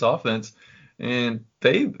lead this offense. And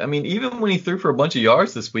even when he threw for a bunch of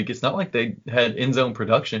yards this week, it's not like they had end zone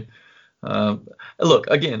production. Look,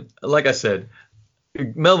 again, like I said,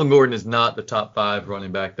 Melvin Gordon is not the top 5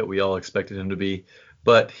 running back that we all expected him to be,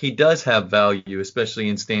 but he does have value, especially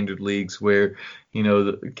in standard leagues where,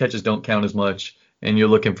 the catches don't count as much and you're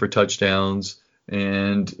looking for touchdowns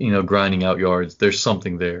and, grinding out yards. There's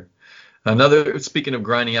something there. Speaking of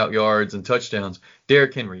grinding out yards and touchdowns,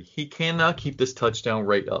 Derrick Henry, he cannot keep this touchdown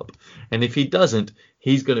rate up. And if he doesn't,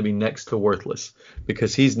 he's going to be next to worthless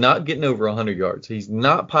because he's not getting over 100 yards. He's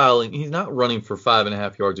not running for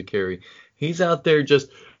 5.5 yards a carry. He's out there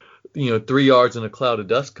just, 3 yards in a cloud of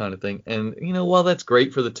dust kind of thing. And, while that's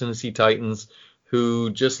great for the Tennessee Titans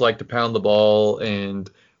who just like to pound the ball and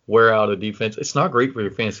wear out a defense, it's not great for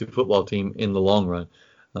your fantasy football team in the long run.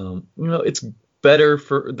 It's better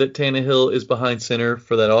for that Tannehill is behind center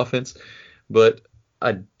for that offense, but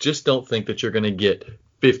I just don't think that you're going to get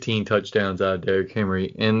 15 touchdowns out of Derrick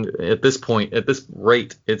Henry. And at this point, at this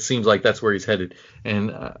rate, it seems like that's where he's headed,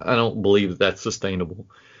 and I don't believe that's sustainable.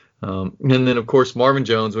 And then, of course, Marvin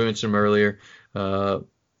Jones, we mentioned him earlier.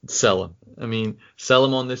 Sell him. Sell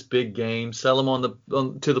him on this big game. Sell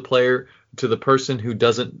him to the player, to the person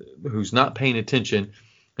who's not paying attention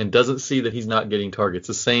and doesn't see that he's not getting targets.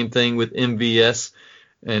 The same thing with MVS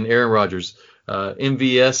and Aaron Rodgers.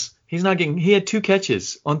 MVS, he had 2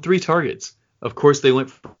 catches on 3 targets. Of course, they went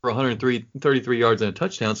for 133 yards and a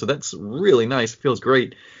touchdown, so that's really nice. It feels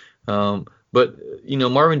great. But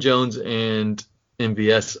Marvin Jones and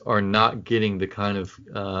MVS are not getting the kind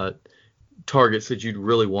of targets that you'd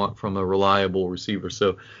really want from a reliable receiver.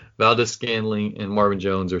 So Valdez-Scantling and Marvin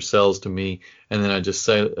Jones are sells to me. And then I just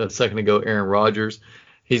said a second ago, Aaron Rodgers.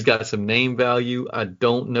 He's got some name value. I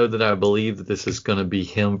don't know that I believe that this is going to be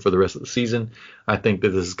him for the rest of the season. I think that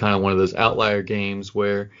this is kind of one of those outlier games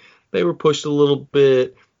where they were pushed a little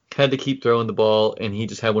bit, had to keep throwing the ball, and he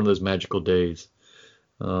just had one of those magical days.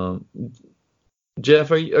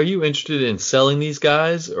 Jeff, are you interested in selling these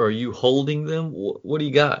guys, or are you holding them? What do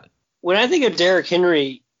you got? When I think of Derrick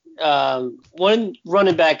Henry, one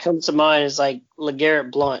running back comes to mind is like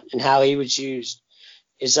LeGarrette Blount and how he was used.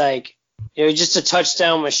 It's like, he's just a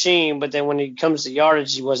touchdown machine, but then when it comes to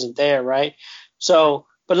yardage, he wasn't there, right? So,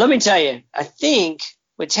 but let me tell you, I think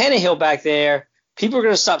with Tannehill back there, people are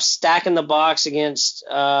going to stop stacking the box against,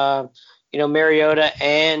 Mariota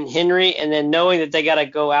and Henry, and then knowing that they got to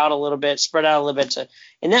go out a little bit, spread out a little bit,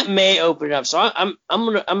 and that may open it up. So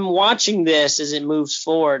I'm watching this as it moves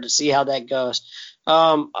forward to see how that goes.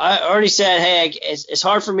 I already said, hey, it's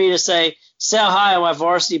hard for me to say sell high on my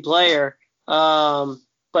varsity player,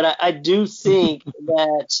 but I do think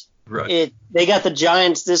that right. They got the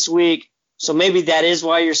Giants this week, so maybe that is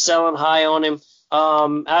why you're selling high on him.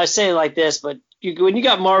 I say it like this, but when you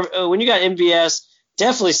got MVS,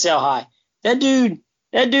 definitely sell high. That dude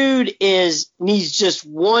needs just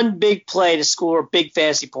one big play to score big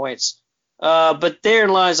fantasy points. But therein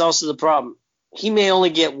lies also the problem. He may only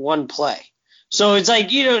get one play. So it's like,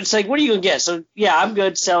 what are you going to get? So, yeah, I'm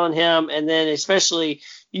good selling him. And then especially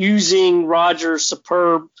using Rodgers'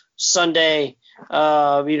 superb Sunday,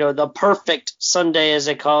 the perfect Sunday, as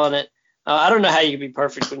they call it. I don't know how you can be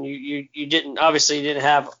perfect when you didn't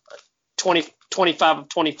have 25 of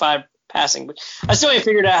 25 passing, but I still ain't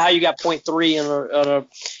figured out how you got 0.3 on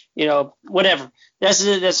a whatever. That's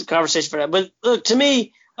a conversation for that. But look, to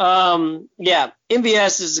me,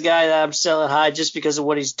 MVS is the guy that I'm selling high just because of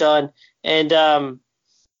what he's done. And I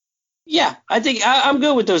think I'm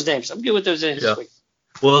good with those names. Yeah.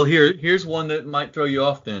 Well, here's one that might throw you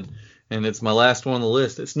off then, and it's my last one on the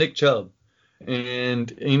list. It's Nick Chubb.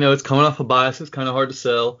 And, it's coming off a bias. It's kind of hard to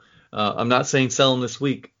sell. I'm not saying sell him this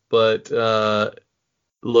week, but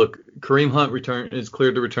look, Kareem Hunt is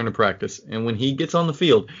cleared to return to practice. And when he gets on the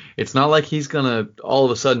field, it's not like he's going to all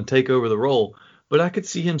of a sudden take over the role, but I could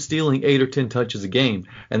see him stealing 8 or 10 touches a game.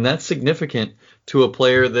 And that's significant to a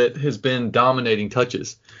player that has been dominating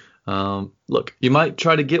touches. Look, you might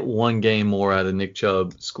try to get one game more out of Nick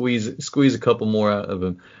Chubb, squeeze a couple more out of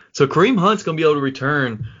him. So Kareem Hunt's going to be able to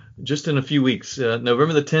return just in a few weeks.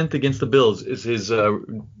 November the 10th against the Bills is his,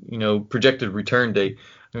 projected return date,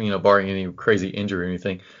 barring any crazy injury or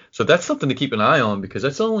anything. So that's something to keep an eye on because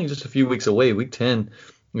that's only just a few weeks away. Week 10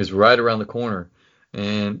 is right around the corner.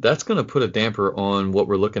 And that's going to put a damper on what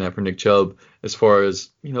we're looking at for Nick Chubb as far as,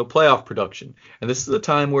 playoff production. And this is a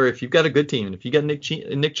time where if you've got a good team and if you got Nick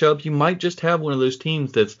Chubb, you might just have one of those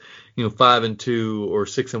teams that's, 5-2 or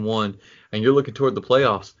 6-1, and you're looking toward the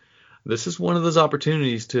playoffs. This is one of those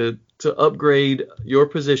opportunities to upgrade your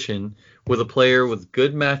position with a player with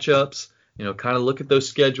good matchups. Kind of look at those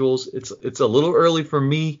schedules. It's a little early for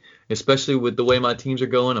me, especially with the way my teams are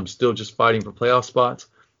going. I'm still just fighting for playoff spots.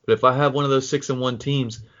 But if I have one of those 6-1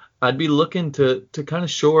 teams, I'd be looking to kind of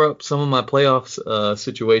shore up some of my playoffs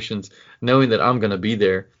situations, knowing that I'm going to be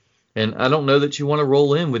there. And I don't know that you want to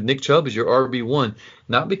roll in with Nick Chubb as your RB1,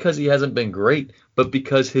 not because he hasn't been great, but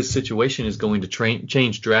because his situation is going to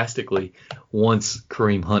change drastically once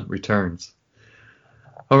Kareem Hunt returns.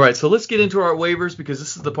 All right, so let's get into our waivers because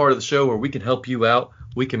this is the part of the show where we can help you out.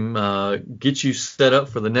 We can get you set up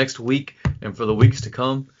for the next week and for the weeks to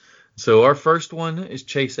come. So our first one is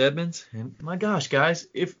Chase Edmonds. And my gosh, guys,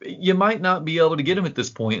 if you might not be able to get him at this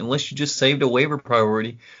point unless you just saved a waiver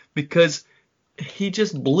priority because he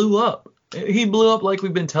just blew up. He blew up like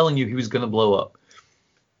we've been telling you he was going to blow up.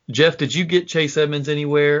 Jeff, did you get Chase Edmonds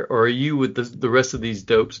anywhere, or are you with the rest of these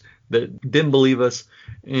dopes that didn't believe us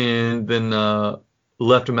and then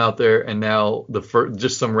left him out there, and now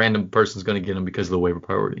just some random person's going to get him because of the waiver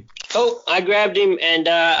priority? Oh, I grabbed him, and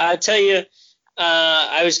I tell you,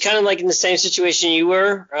 I was kind of like in the same situation you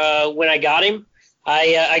were when I got him.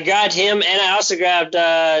 I grabbed him, and I also grabbed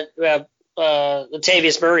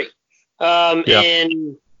Latavius Murray.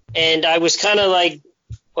 And I was kind of like,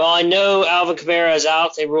 well, I know Alvin Kamara is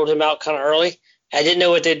out. They ruled him out kind of early. I didn't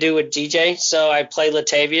know what they'd do with DJ, so I played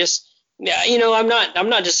Latavius. Yeah, I'm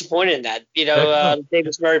not disappointed in that.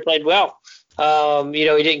 Latavius Murray played well. He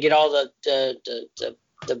didn't get all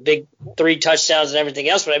the big 3 touchdowns and everything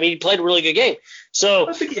else, but I mean, he played a really good game. So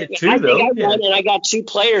I think I got 2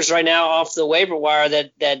 players right now off the waiver wire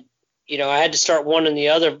that I had to start one and the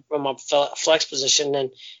other from my flex position,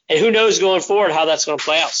 and who knows going forward how that's going to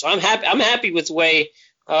play out. So I'm happy with the way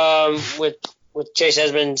with Chase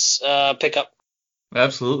Edmonds pickup.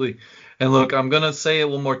 Absolutely. And look, I'm going to say it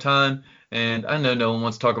one more time, and I know no one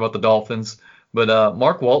wants to talk about the Dolphins, but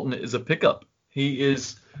Mark Walton is a pickup. He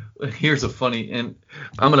is. Here's a funny, and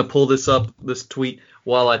I'm going to pull this tweet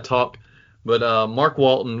while I talk. But Mark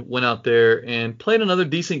Walton went out there and played another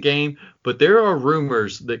decent game. But there are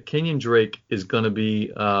rumors that Kenyon Drake is going to be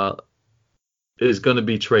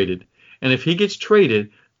traded, and if he gets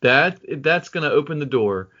traded, that's going to open the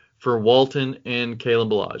door for Walton and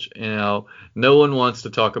Kalen Ballage. Now, no one wants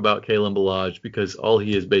to talk about Kalen Ballage because all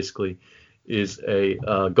he is basically is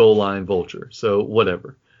a goal line vulture. So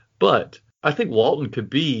whatever. But I think Walton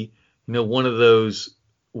could be, one of those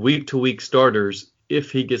week-to-week starters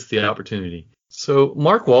if he gets the opportunity. So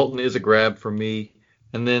Mark Walton is a grab for me.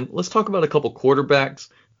 And then let's talk about a couple quarterbacks,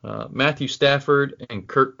 Matthew Stafford and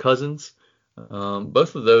Kirk Cousins.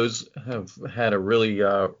 Both of those have had a really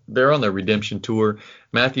they're on their redemption tour.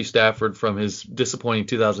 Matthew Stafford, from his disappointing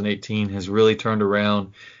 2018, has really turned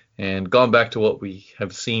around and gone back to what we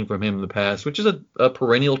have seen from him in the past, which is a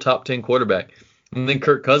perennial top 10 quarterback. And then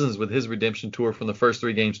Kirk Cousins with his redemption tour from the first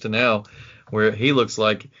 3 games to now, where he looks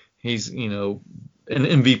like he's, an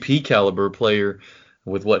MVP caliber player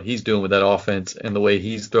with what he's doing with that offense and the way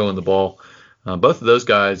he's throwing the ball. Both of those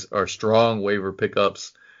guys are strong waiver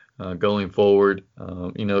pickups going forward.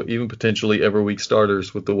 Even potentially every week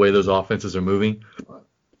starters with the way those offenses are moving.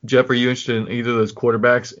 Jeff, are you interested in either of those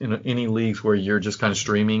quarterbacks in any leagues where you're just kind of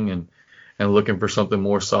streaming and looking for something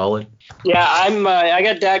more solid? Yeah, I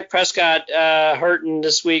got Dak Prescott hurting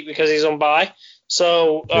this week because he's on bye.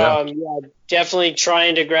 So definitely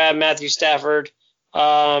trying to grab Matthew Stafford.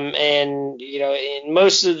 And in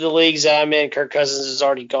most of the leagues that I'm in, Kirk Cousins is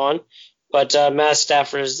already gone, but Matt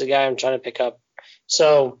Stafford is the guy I'm trying to pick up.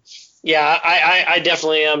 So yeah, I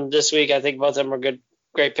definitely am this week. I think both of them are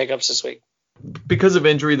great pickups this week. Because of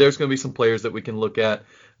injury, there's going to be some players that we can look at.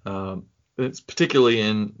 It's particularly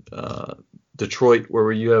in Detroit,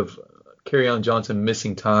 where you have Kerryon Johnson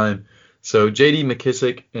missing time. So J.D.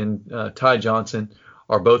 McKissick and Ty Johnson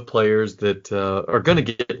are both players that are going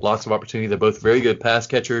to get lots of opportunity. They're both very good pass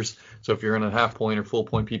catchers. So if you're in a half-point or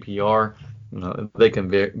full-point PPR, they can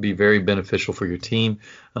be very beneficial for your team.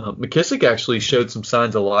 McKissick actually showed some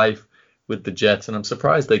signs of life with the Jets, and I'm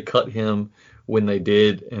surprised they cut him when they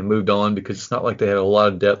did and moved on, because it's not like they had a lot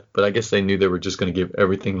of depth, but I guess they knew they were just going to give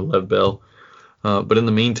everything to Lev Bell. But in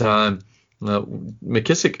the meantime,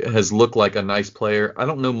 McKissick has looked like a nice player. I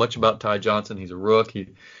don't know much about Ty Johnson. He's a rook.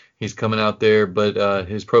 He's coming out there, but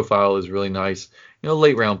his profile is really nice.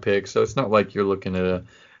 Late round pick, so it's not like you're looking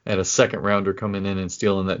at a second rounder coming in and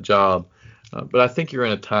stealing that job. But I think you're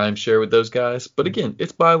in a timeshare with those guys. But again,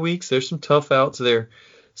 it's bye weeks. There's some tough outs there,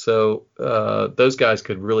 so those guys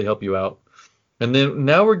could really help you out. And then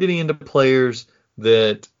now we're getting into players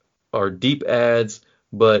that are deep ads,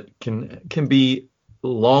 but can be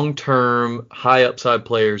long-term, high upside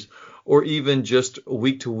players, or even just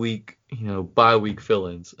week-to-week, bye week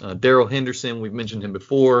fill-ins. Darrell Henderson, we've mentioned him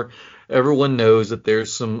before. Everyone knows that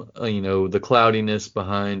there's some, the cloudiness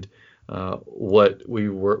behind what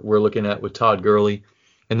we're looking at with Todd Gurley.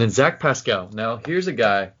 And then Zach Pascal. Now, here's a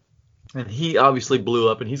guy, and he obviously blew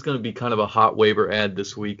up, and he's going to be kind of a hot waiver ad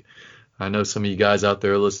this week. I know some of you guys out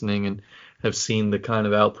there listening and have seen the kind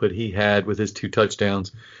of output he had with his 2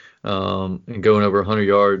 touchdowns and going over 100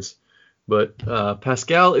 yards. But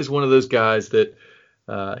Pascal is one of those guys that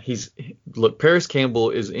Paris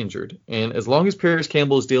Campbell is injured. And as long as Paris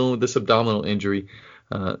Campbell is dealing with this abdominal injury,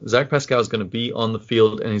 Zach Pascal is going to be on the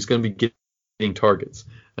field, and he's going to be getting targets.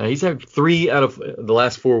 He's had 3 out of the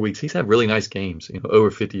last 4 weeks. He's had really nice games, over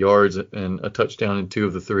 50 yards and a touchdown in 2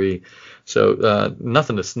 of the 3. So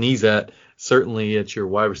nothing to sneeze at. Certainly it's your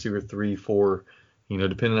wide receiver 3, 4,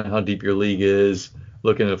 depending on how deep your league is,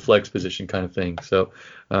 looking at a flex position kind of thing. So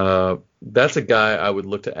that's a guy I would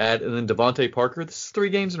look to add. And then Devontae Parker, this is 3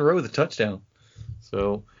 games in a row with a touchdown.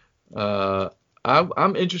 So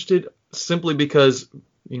I'm interested simply because,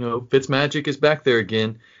 Fitzmagic is back there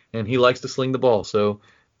again, and he likes to sling the ball. So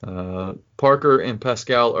Parker and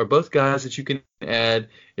Pascal are both guys that you can add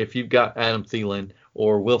if you've got Adam Thielen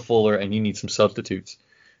or Will Fuller and you need some substitutes.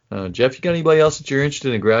 Jeff, you got anybody else that you're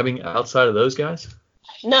interested in grabbing outside of those guys?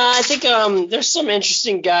 No, I think there's some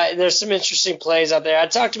interesting plays out there. I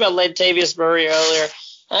talked about Latavius Murray earlier.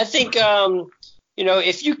 I think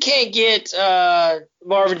if you can't get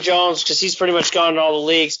Marvin Jones, because he's pretty much gone in all the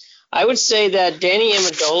leagues, I would say that Danny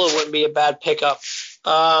Amendola wouldn't be a bad pickup.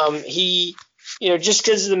 He just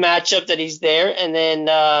because of the matchup that he's there, and then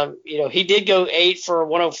he did go 8 for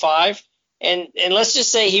 105, and let's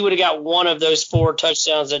just say he would have got one of those 4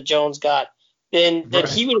 touchdowns that Jones got, then right.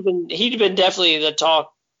 He'd have been definitely the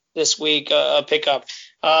talk this week, a pickup,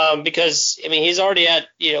 because he's already at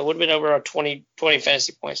would have been over 20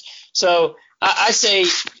 fantasy points. So I say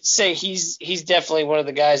he's definitely one of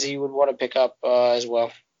the guys that you would want to pick up as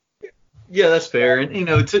well. Yeah, that's fair.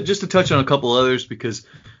 And just to touch on a couple others, because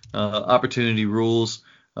opportunity rules.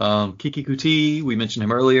 Kiki Kuti, we mentioned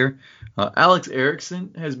him earlier. Alex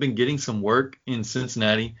Erickson has been getting some work in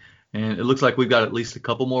Cincinnati, and it looks like we've got at least a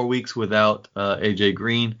couple more weeks without AJ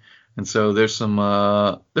Green, and so there's some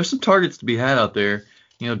targets to be had out there.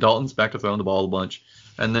 Dalton's back to throwing the ball a bunch,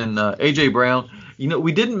 and then AJ Brown.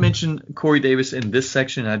 We didn't mention Corey Davis in this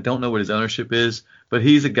section. I don't know what his ownership is, but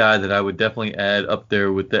he's a guy that I would definitely add up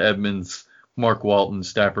there with the Edmonds, Mark Walton,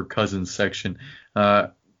 Stafford Cousins section.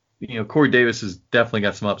 Corey Davis has definitely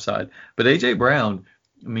got some upside. But A.J. Brown,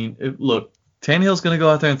 look, Tannehill's going to go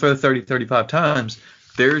out there and throw 30, 35 times.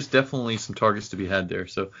 There's definitely some targets to be had there.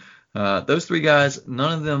 So those 3 guys,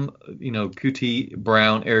 none of them, Kuti,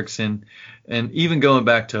 Brown, Erickson, and even going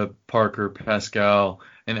back to Parker, Pascal,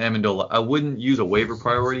 and Amendola, I wouldn't use a waiver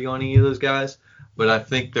priority on any of those guys. but I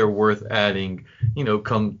think they're worth adding.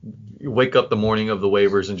 Come wake up the morning of the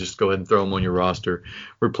waivers and just go ahead and throw them on your roster,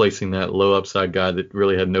 replacing that low upside guy that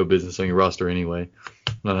really had no business on your roster anyway.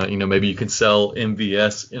 Maybe you can sell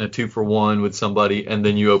MVS in a 2-for-1 with somebody, and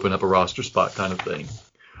then you open up a roster spot kind of thing.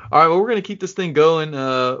 All right, well, we're going to keep this thing going.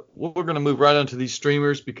 We're going to move right on to these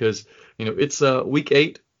streamers because, it's week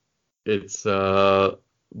 8. It's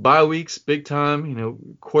bye weeks, big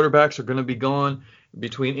time. Quarterbacks are going to be gone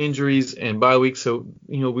between injuries and bye weeks. So,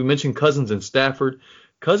 we mentioned Cousins and Stafford.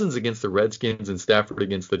 Cousins against the Redskins and Stafford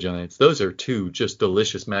against the Giants. Those are two just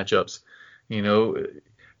delicious matchups.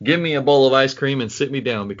 Give me a bowl of ice cream and sit me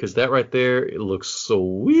down because that right there, it looks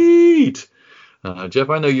sweet. Jeff,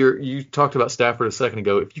 I know you talked about Stafford a second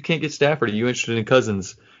ago. If you can't get Stafford, are you interested in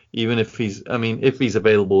Cousins, even if he's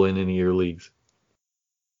available in any of your leagues?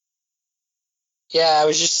 Yeah, I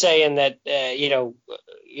was just saying that,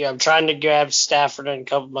 I'm trying to grab Stafford in a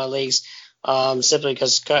couple of my leagues simply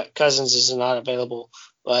because Cousins is not available.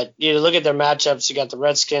 But look at their matchups. You got the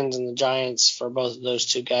Redskins and the Giants for both of those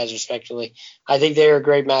two guys, respectively. I think they are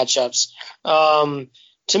great matchups.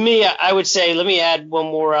 To me, I would say, let me add one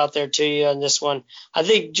more out there to you on this one. I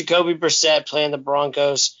think Jacoby Brissett playing the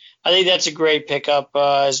Broncos, I think that's a great pickup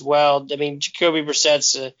as well. I mean, Jacoby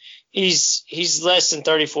Brissett's he's less than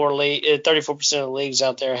 34% of the leagues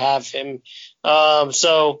out there have him. And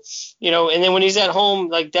then when he's at home,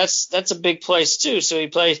 like that's a big place too. So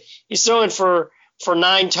he's throwing for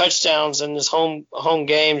 9 touchdowns in his home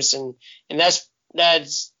games, and that's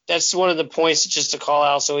one of the points just to call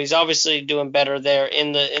out. So he's obviously doing better there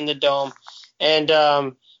in the dome, and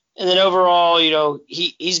then overall,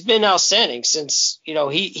 he's been outstanding since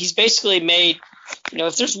he's basically made.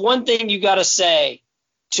 If there's one thing you got to say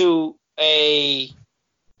to a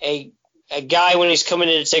guy when he's coming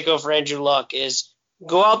in to take over for Andrew Luck is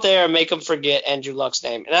go out there and make him forget Andrew Luck's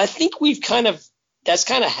name, and I think that's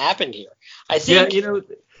kind of happened here. I think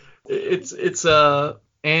it's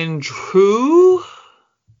Andrew.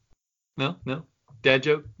 No, dad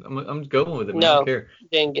joke. I'm going with it. Man. No, I don't care.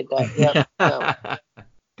 Didn't get that. Yep.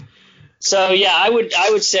 No. So yeah, I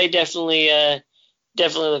would say definitely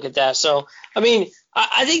look at that. So I mean,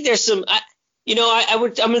 I think there's some. I'm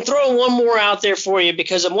going to throw one more out there for you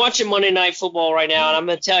because I'm watching Monday Night Football right now, and I'm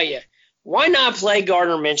going to tell you, why not play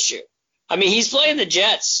Gardner Minshew? I mean, he's playing the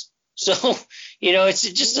Jets, so it's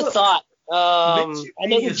just a thought. I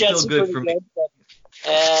know the Jets are pretty good, but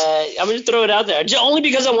I'm going to throw it out there only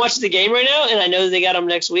because I'm watching the game right now, and I know they got them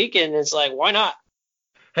next week, and it's like, why not?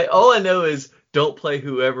 Hey, all I know is don't play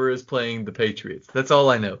whoever is playing the Patriots. That's all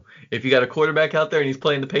I know. If you got a quarterback out there and he's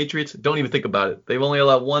playing the Patriots, don't even think about it. They've only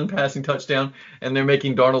allowed 1 passing touchdown, and they're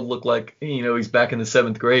making Darnold look like, he's back in the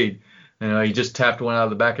 7th grade. He just tapped one out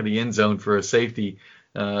of the back of the end zone for a safety,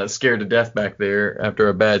 scared to death back there after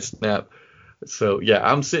a bad snap. So, yeah,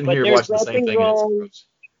 I'm sitting here watching the same thing.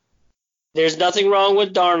 There's nothing wrong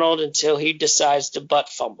with Darnold until he decides to butt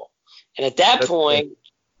fumble. And at that point,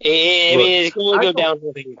 it's going to go down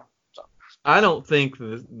to the I don't think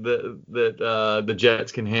that the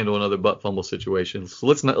Jets can handle another butt fumble situation. So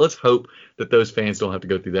let's hope that those fans don't have to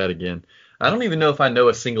go through that again. I don't even know if I know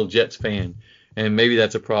a single Jets fan, and maybe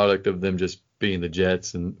that's a product of them just being the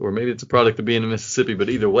Jets, or maybe it's a product of being in Mississippi. But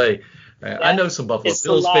either way, I know some Buffalo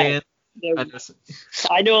Bills fans.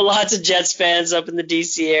 I know lots of Jets fans up in the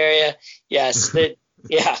D.C. area. Yes, they're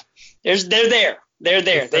there. They're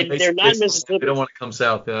there. They're not in Mississippi. They don't want to come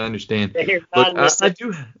south. I understand. Look,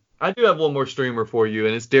 I do have one more streamer for you,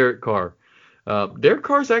 and it's Derek Carr. Derek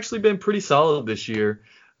Carr's actually been pretty solid this year,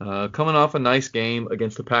 coming off a nice game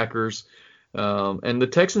against the Packers. And the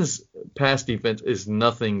Texans' pass defense is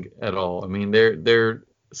nothing at all. I mean, they're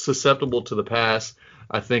susceptible to the pass.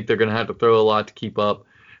 I think they're going to have to throw a lot to keep up.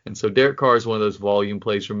 And so Derek Carr is one of those volume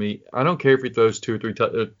plays for me. I don't care if he throws 2 or 3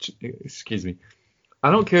 I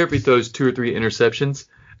don't care if he throws 2 or 3 interceptions,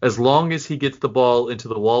 as long as he gets the ball into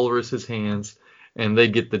the Walrus's hands and they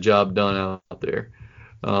get the job done out there.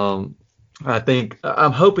 I'm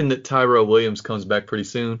hoping that Tyrell Williams comes back pretty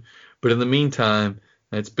soon. But in the meantime,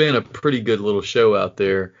 it's been a pretty good little show out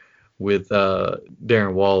there with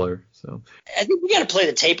Darren Waller. So I think we got to play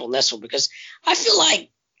the tape on this one because I feel like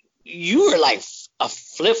you were like a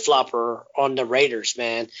flip-flopper on the Raiders,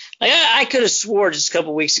 man. Like I could have swore just a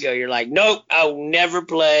couple weeks ago you're like, nope, I'll never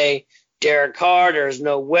play Derek Carr. There's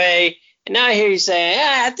no way. And now I hear you saying,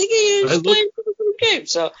 I think he was playing for the game.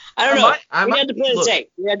 So I don't know. We had to play the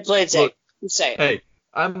tape. We had to play the tape. Say it. Hey,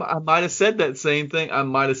 I might have said that same thing. I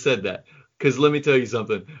might have said that. Because let me tell you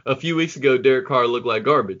something. A few weeks ago, Derek Carr looked like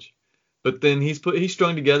garbage. But then he's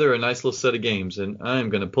strung together a nice little set of games. And I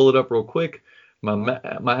am going to pull it up real quick. My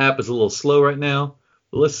app is a little slow right now.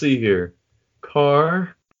 But let's see here.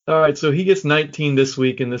 Carr. All right, so he gets 19 this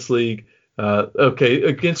week in this league. Okay,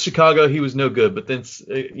 against Chicago he was no good, but then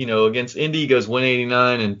against Indy he goes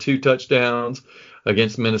 189 and 2 touchdowns.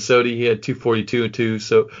 Against Minnesota he had 242 and 2.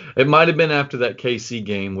 So it might have been after that KC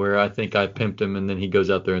game where I think I pimped him, and then he goes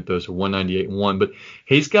out there and throws for 198 and 1. But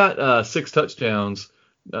he's got 6 touchdowns,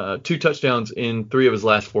 2 touchdowns in 3 of his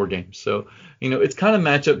last 4 games. So it's kind of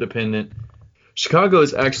matchup dependent. Chicago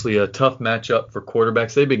is actually a tough matchup for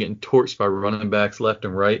quarterbacks. They've been getting torched by running backs left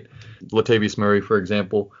and right. Latavius Murray, for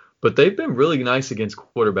example. But they've been really nice against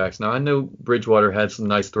quarterbacks. Now, I know Bridgewater had some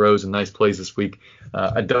nice throws and nice plays this week.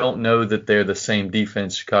 I don't know that they're the same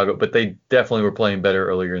defense, Chicago, but they definitely were playing better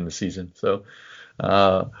earlier in the season. So,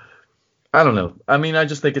 I don't know. I mean, I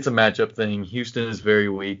just think it's a matchup thing. Houston is very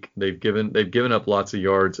weak. They've given up lots of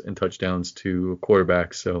yards and touchdowns to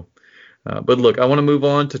quarterbacks. So, but look, I want to move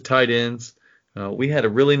on to tight ends. We had a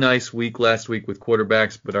really nice week last week with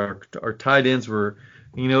quarterbacks, but our tight ends were,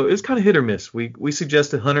 it was kind of hit or miss. We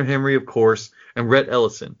suggested Hunter Henry, of course, and Rhett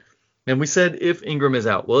Ellison. And we said if Ingram is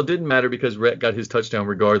out. Well, it didn't matter because Rhett got his touchdown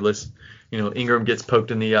regardless. Ingram gets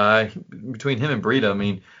poked in the eye. Between him and Breida, I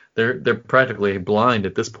mean, they're practically blind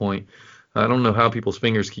at this point. I don't know how people's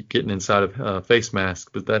fingers keep getting inside of face masks,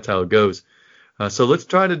 but that's how it goes. So let's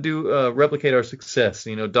try to replicate our success.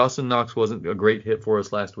 Dawson Knox wasn't a great hit for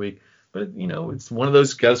us last week. But, it's one of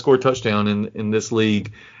those got to score a touchdown in this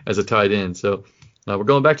league as a tight end. So we're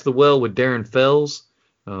going back to the well with Darren Fells.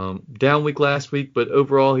 Down week last week, but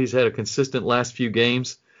overall he's had a consistent last few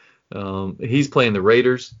games. He's playing the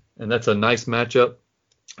Raiders, and that's a nice matchup.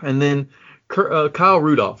 And then Kyle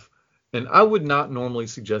Rudolph. And I would not normally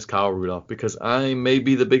suggest Kyle Rudolph because I may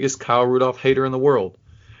be the biggest Kyle Rudolph hater in the world.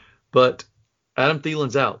 But Adam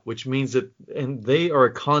Thielen's out, which means and they are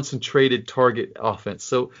a concentrated target offense.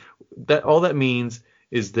 So all that means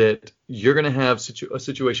is that you're going to have a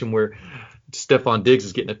situation where Stephon Diggs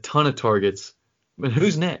is getting a ton of targets. And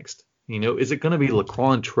who's next? Is it going to be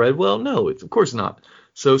Laquan Treadwell? No, of course not.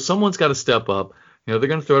 So someone's got to step up. They're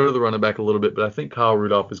going to throw to the running back a little bit, but I think Kyle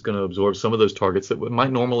Rudolph is going to absorb some of those targets that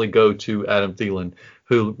might normally go to Adam Thielen,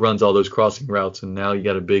 who runs all those crossing routes, and now you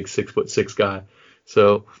got a big 6'6" guy.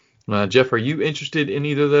 So, Jeff, are you interested in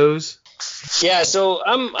either of those? Yeah, so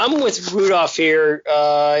I'm with Rudolph here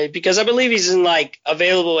because I believe he's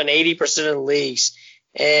available in 80% of the leagues,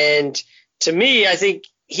 and to me, I think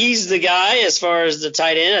he's the guy as far as the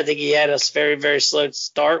tight end. I think he had a very, very slow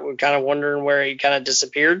start. We're kind of wondering where he kind of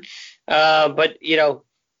disappeared. But,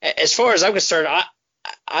 as far as I'm concerned,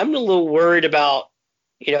 I'm a little worried about,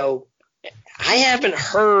 I haven't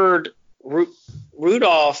heard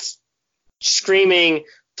Rudolph screaming,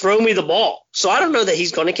 throw me the ball. So I don't know that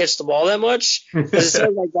he's going to catch the ball that much. Because it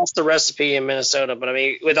sounds like that's the recipe in Minnesota. But, I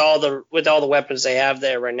mean, with all the weapons they have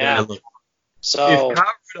there right now. Yeah, so if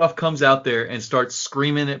Kyle Rudolph comes out there and starts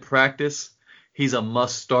screaming at practice, he's a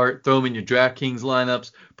must start. Throw him in your DraftKings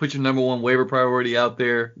lineups. Put your number one waiver priority out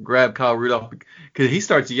there. Grab Kyle Rudolph because he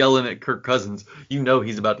starts yelling at Kirk Cousins.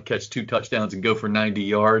 He's about to catch 2 touchdowns and go for 90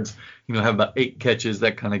 yards. Have about 8 catches,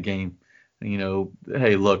 that kind of game.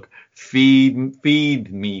 Hey, look, feed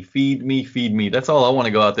me. That's all I want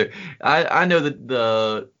to go out there. I know that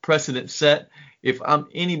the precedent set. If I'm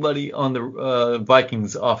anybody on the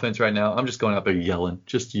Vikings offense right now, I'm just going out there yelling.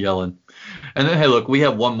 And then, hey, look, we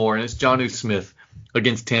have one more, and it's Jonnu Smith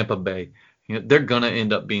against Tampa Bay. They're going to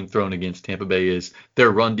end up being thrown against Tampa Bay. Their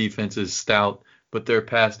run defense is stout, but their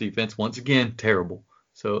pass defense, once again, terrible.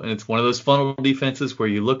 So, and it's one of those funnel defenses where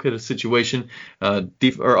you look at a situation,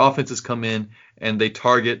 or offenses come in and they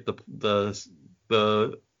target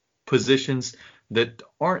the positions that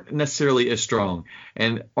aren't necessarily as strong.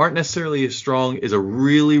 And aren't necessarily as strong is a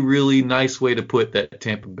really, really nice way to put that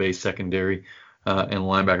Tampa Bay secondary and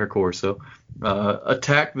linebacker core. So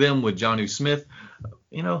attack them with Jonnu Smith.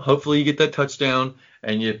 Hopefully you get that touchdown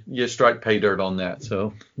and you strike pay dirt on that.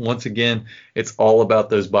 So once again, it's all about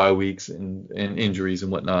those bye weeks and injuries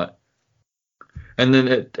and whatnot. And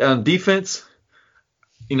then on defense,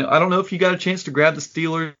 I don't know if you got a chance to grab the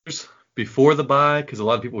Steelers before the bye because a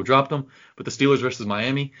lot of people dropped them, but the Steelers versus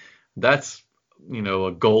Miami, that's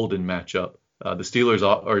a golden matchup. The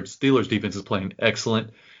Steelers defense is playing excellent,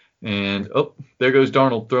 and there goes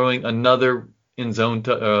Darnold throwing another in zone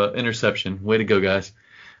interception. Way to go, guys!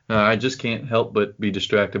 I just can't help but be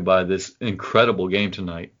distracted by this incredible game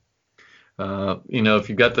tonight. If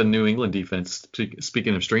you've got the New England defense,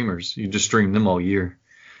 speaking of streamers, you just stream them all year.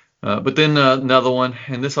 But then another one,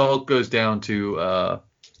 and this all goes down to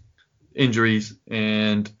injuries,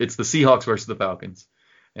 and it's the Seahawks versus the Falcons.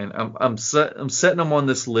 And I'm setting them on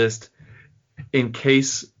this list in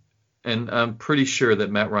case, and I'm pretty sure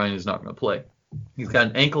that Matt Ryan is not going to play. He's got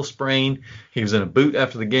an ankle sprain. He was in a boot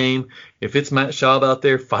after the game. If it's Matt Schaub out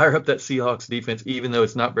there, fire up that Seahawks defense, even though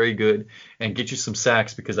it's not very good, and get you some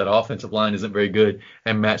sacks because that offensive line isn't very good,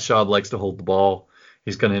 and Matt Schaub likes to hold the ball.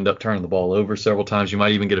 He's going to end up turning the ball over several times. You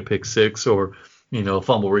might even get a pick six or, a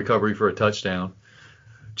fumble recovery for a touchdown.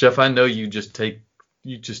 Jeff, I know you just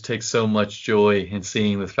take so much joy in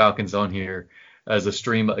seeing the Falcons on here as a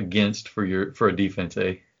stream against for a defense,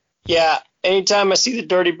 eh? Yeah. Anytime I see the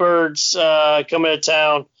Dirty Birds coming to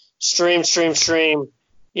town, stream.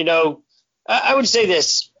 I would say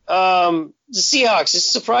this. The Seahawks,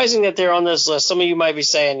 it's surprising that they're on this list. Some of you might be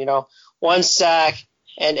saying, 1 sack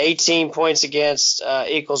and 18 points against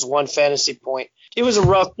equals 1 fantasy point. It was a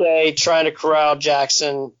rough day trying to corral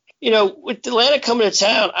Jackson. With Atlanta coming to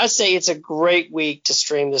town, I'd say it's a great week to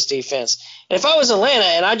stream this defense. And if I was Atlanta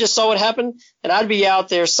and I just saw what happened, then I'd be out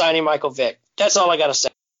there signing Michael Vick. That's all I got to say.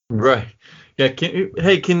 Right. Yeah.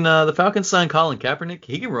 Can the Falcons sign Colin Kaepernick?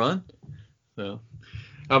 He can run. So,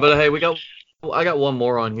 but hey, I got one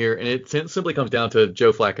more on here, and it simply comes down to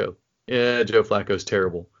Joe Flacco. Yeah, Joe Flacco's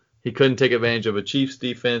terrible. He couldn't take advantage of a Chiefs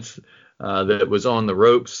defense that was on the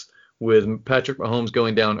ropes with Patrick Mahomes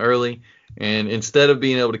going down early. And instead of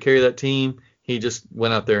being able to carry that team, he just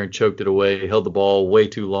went out there and choked it away, held the ball way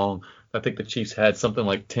too long. I think the Chiefs had something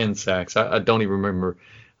like 10 sacks. I don't even remember.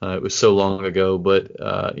 It was so long ago, but,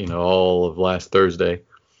 all of last Thursday.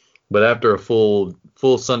 But after a full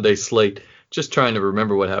Sunday slate, just trying to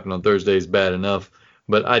remember what happened on Thursday is bad enough.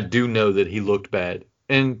 But I do know that he looked bad.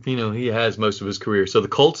 And, he has most of his career. So the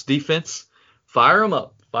Colts defense, fire them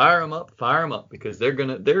up. Fire them up, because they're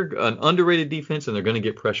an underrated defense, and they're gonna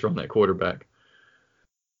get pressure on that quarterback.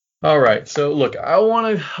 All right, so look, I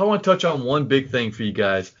want to touch on one big thing for you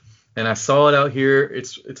guys, and I saw it out here.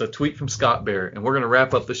 It's a tweet from Scott Barrett, and we're gonna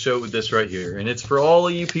wrap up the show with this right here, and it's for all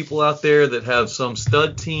of you people out there that have some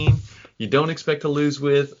stud team you don't expect to lose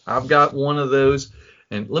with. I've got one of those,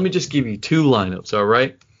 and let me just give you 2 lineups. All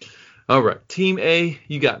right. Team A,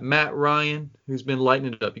 you got Matt Ryan, who's been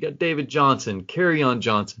lighting it up. You got David Johnson, Kerryon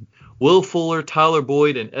Johnson, Will Fuller, Tyler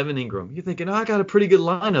Boyd, and Evan Ingram. You're thinking, I got a pretty good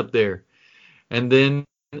lineup there. And then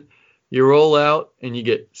you roll out and you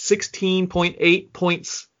get 16.8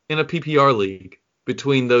 points in a PPR league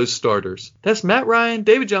between those starters. That's Matt Ryan,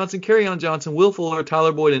 David Johnson, Kerryon Johnson, Will Fuller,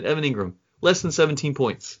 Tyler Boyd, and Evan Ingram. Less than 17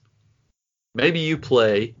 points. Maybe you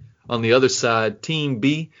play on the other side, Team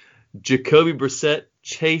B, Jacoby Brissett,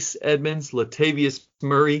 Chase Edmonds, Latavius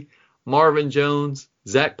Murray, Marvin Jones,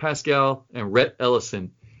 Zach Pascal, and Rhett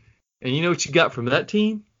Ellison. And you know what you got from that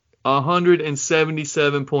team?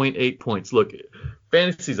 177.8 points. Look,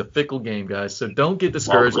 fantasy's a fickle game, guys, so don't get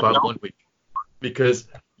discouraged by 1 week because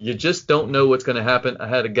you just don't know what's going to happen. I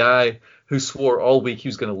had a guy who swore all week he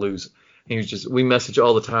was going to lose. We message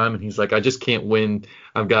all the time, and he's like, I just can't win.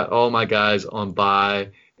 I've got all my guys on bye,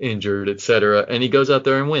 injured, etc. And he goes out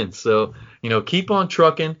there and wins. So, keep on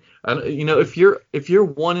trucking. If you're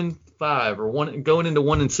 1-5 or going into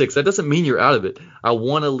 1-6, that doesn't mean you're out of it. I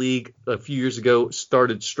won a league a few years ago,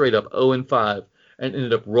 started straight up 0-5, and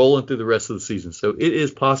ended up rolling through the rest of the season. So it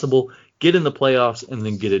is possible. Get in the playoffs and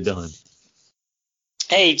then get it done.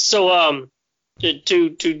 Hey, so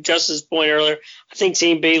to Justin's point earlier, I think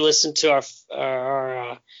Team B listened to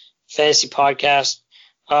our fantasy podcast.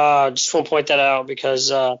 Just want to point that out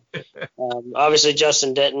because obviously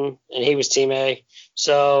Justin didn't, and he was Team A.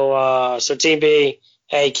 So Team B,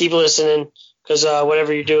 hey, keep listening because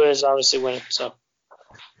whatever you're doing is obviously winning. So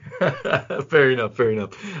fair enough.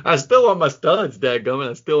 I still want my studs, dadgummit.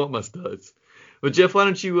 I still want my studs. But Jeff, why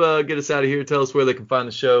don't you get us out of here? Tell us where they can find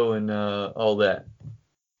the show and all that.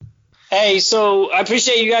 Hey, so I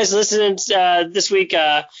appreciate you guys listening this week.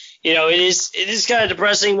 It is kind of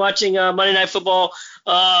depressing watching Monday Night Football.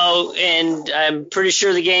 And I'm pretty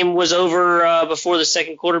sure the game was over before the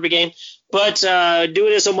second quarter began. But doing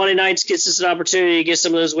this on Monday nights gets us an opportunity to get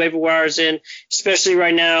some of those waiver wires in, especially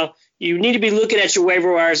right now. You need to be looking at your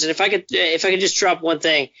waiver wires. And if I could just drop one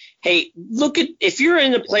thing, hey, look at if you're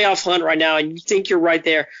in the playoff hunt right now and you think you're right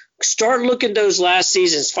there, start looking at those last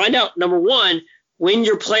seasons. Find out, number one, when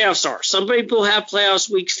your playoffs are. Some people have playoffs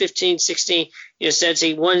weeks 15, 16,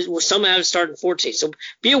 17. Some have started 14. So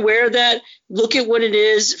be aware of that. Look at what it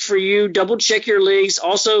is for you. Double check your leagues.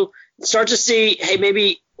 Also start to see, hey,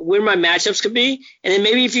 maybe where my matchups could be. And then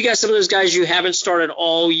maybe if you got some of those guys you haven't started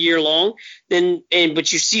all year long,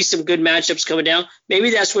 but you see some good matchups coming down, maybe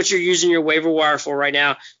that's what you're using your waiver wire for right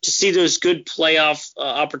now, to see those good playoff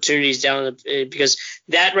opportunities down because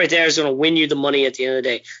that right there is going to win you the money at the end of the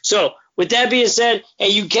day. So with that being said, hey,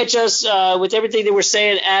 you catch us with everything that we're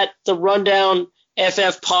saying at the Rundown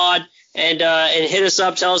FF Pod, and hit us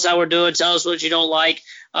up. Tell us how we're doing. Tell us what you don't like.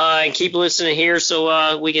 and keep listening here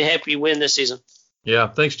so we can help you win this season. Yeah,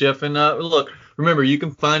 thanks, Jeff. And look, remember, you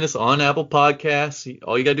can find us on Apple Podcasts.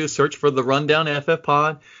 All you got to do is search for the Rundown FF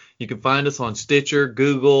Pod. You can find us on Stitcher,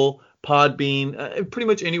 Google, Podbean, pretty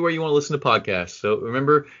much anywhere you want to listen to podcasts. So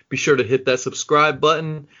remember, be sure to hit that subscribe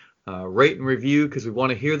button, rate and review, because we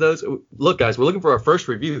want to hear those. Look, guys, we're looking for our first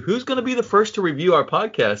review. Who's going to be the first to review our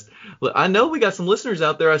podcast? Look, I know we got some listeners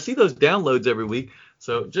out there. I see those downloads every week.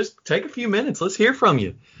 So just take a few minutes. Let's hear from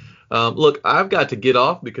you. Look, I've got to get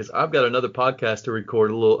off because I've got another podcast to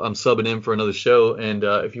record. I'm subbing in for another show. And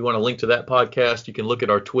if you want a link to that podcast, you can look at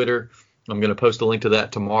our Twitter. I'm going to post a link to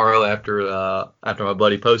that tomorrow after my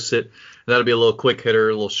buddy posts it. And that'll be a little quick hitter,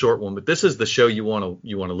 a little short one. But this is the show you want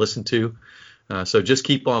to listen to. So just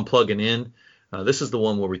keep on plugging in. This is the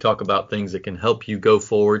one where we talk about things that can help you go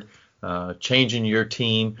forward, changing your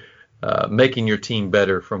team, making your team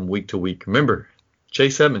better from week to week. Remember,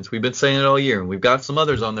 Chase Edmonds, we've been saying it all year, and we've got some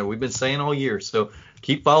others on there we've been saying all year. So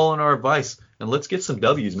keep following our advice, and let's get some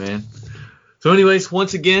W's, man. So anyways,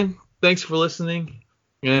 once again, thanks for listening.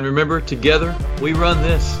 And remember, together we run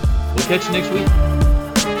this. We'll catch you next week.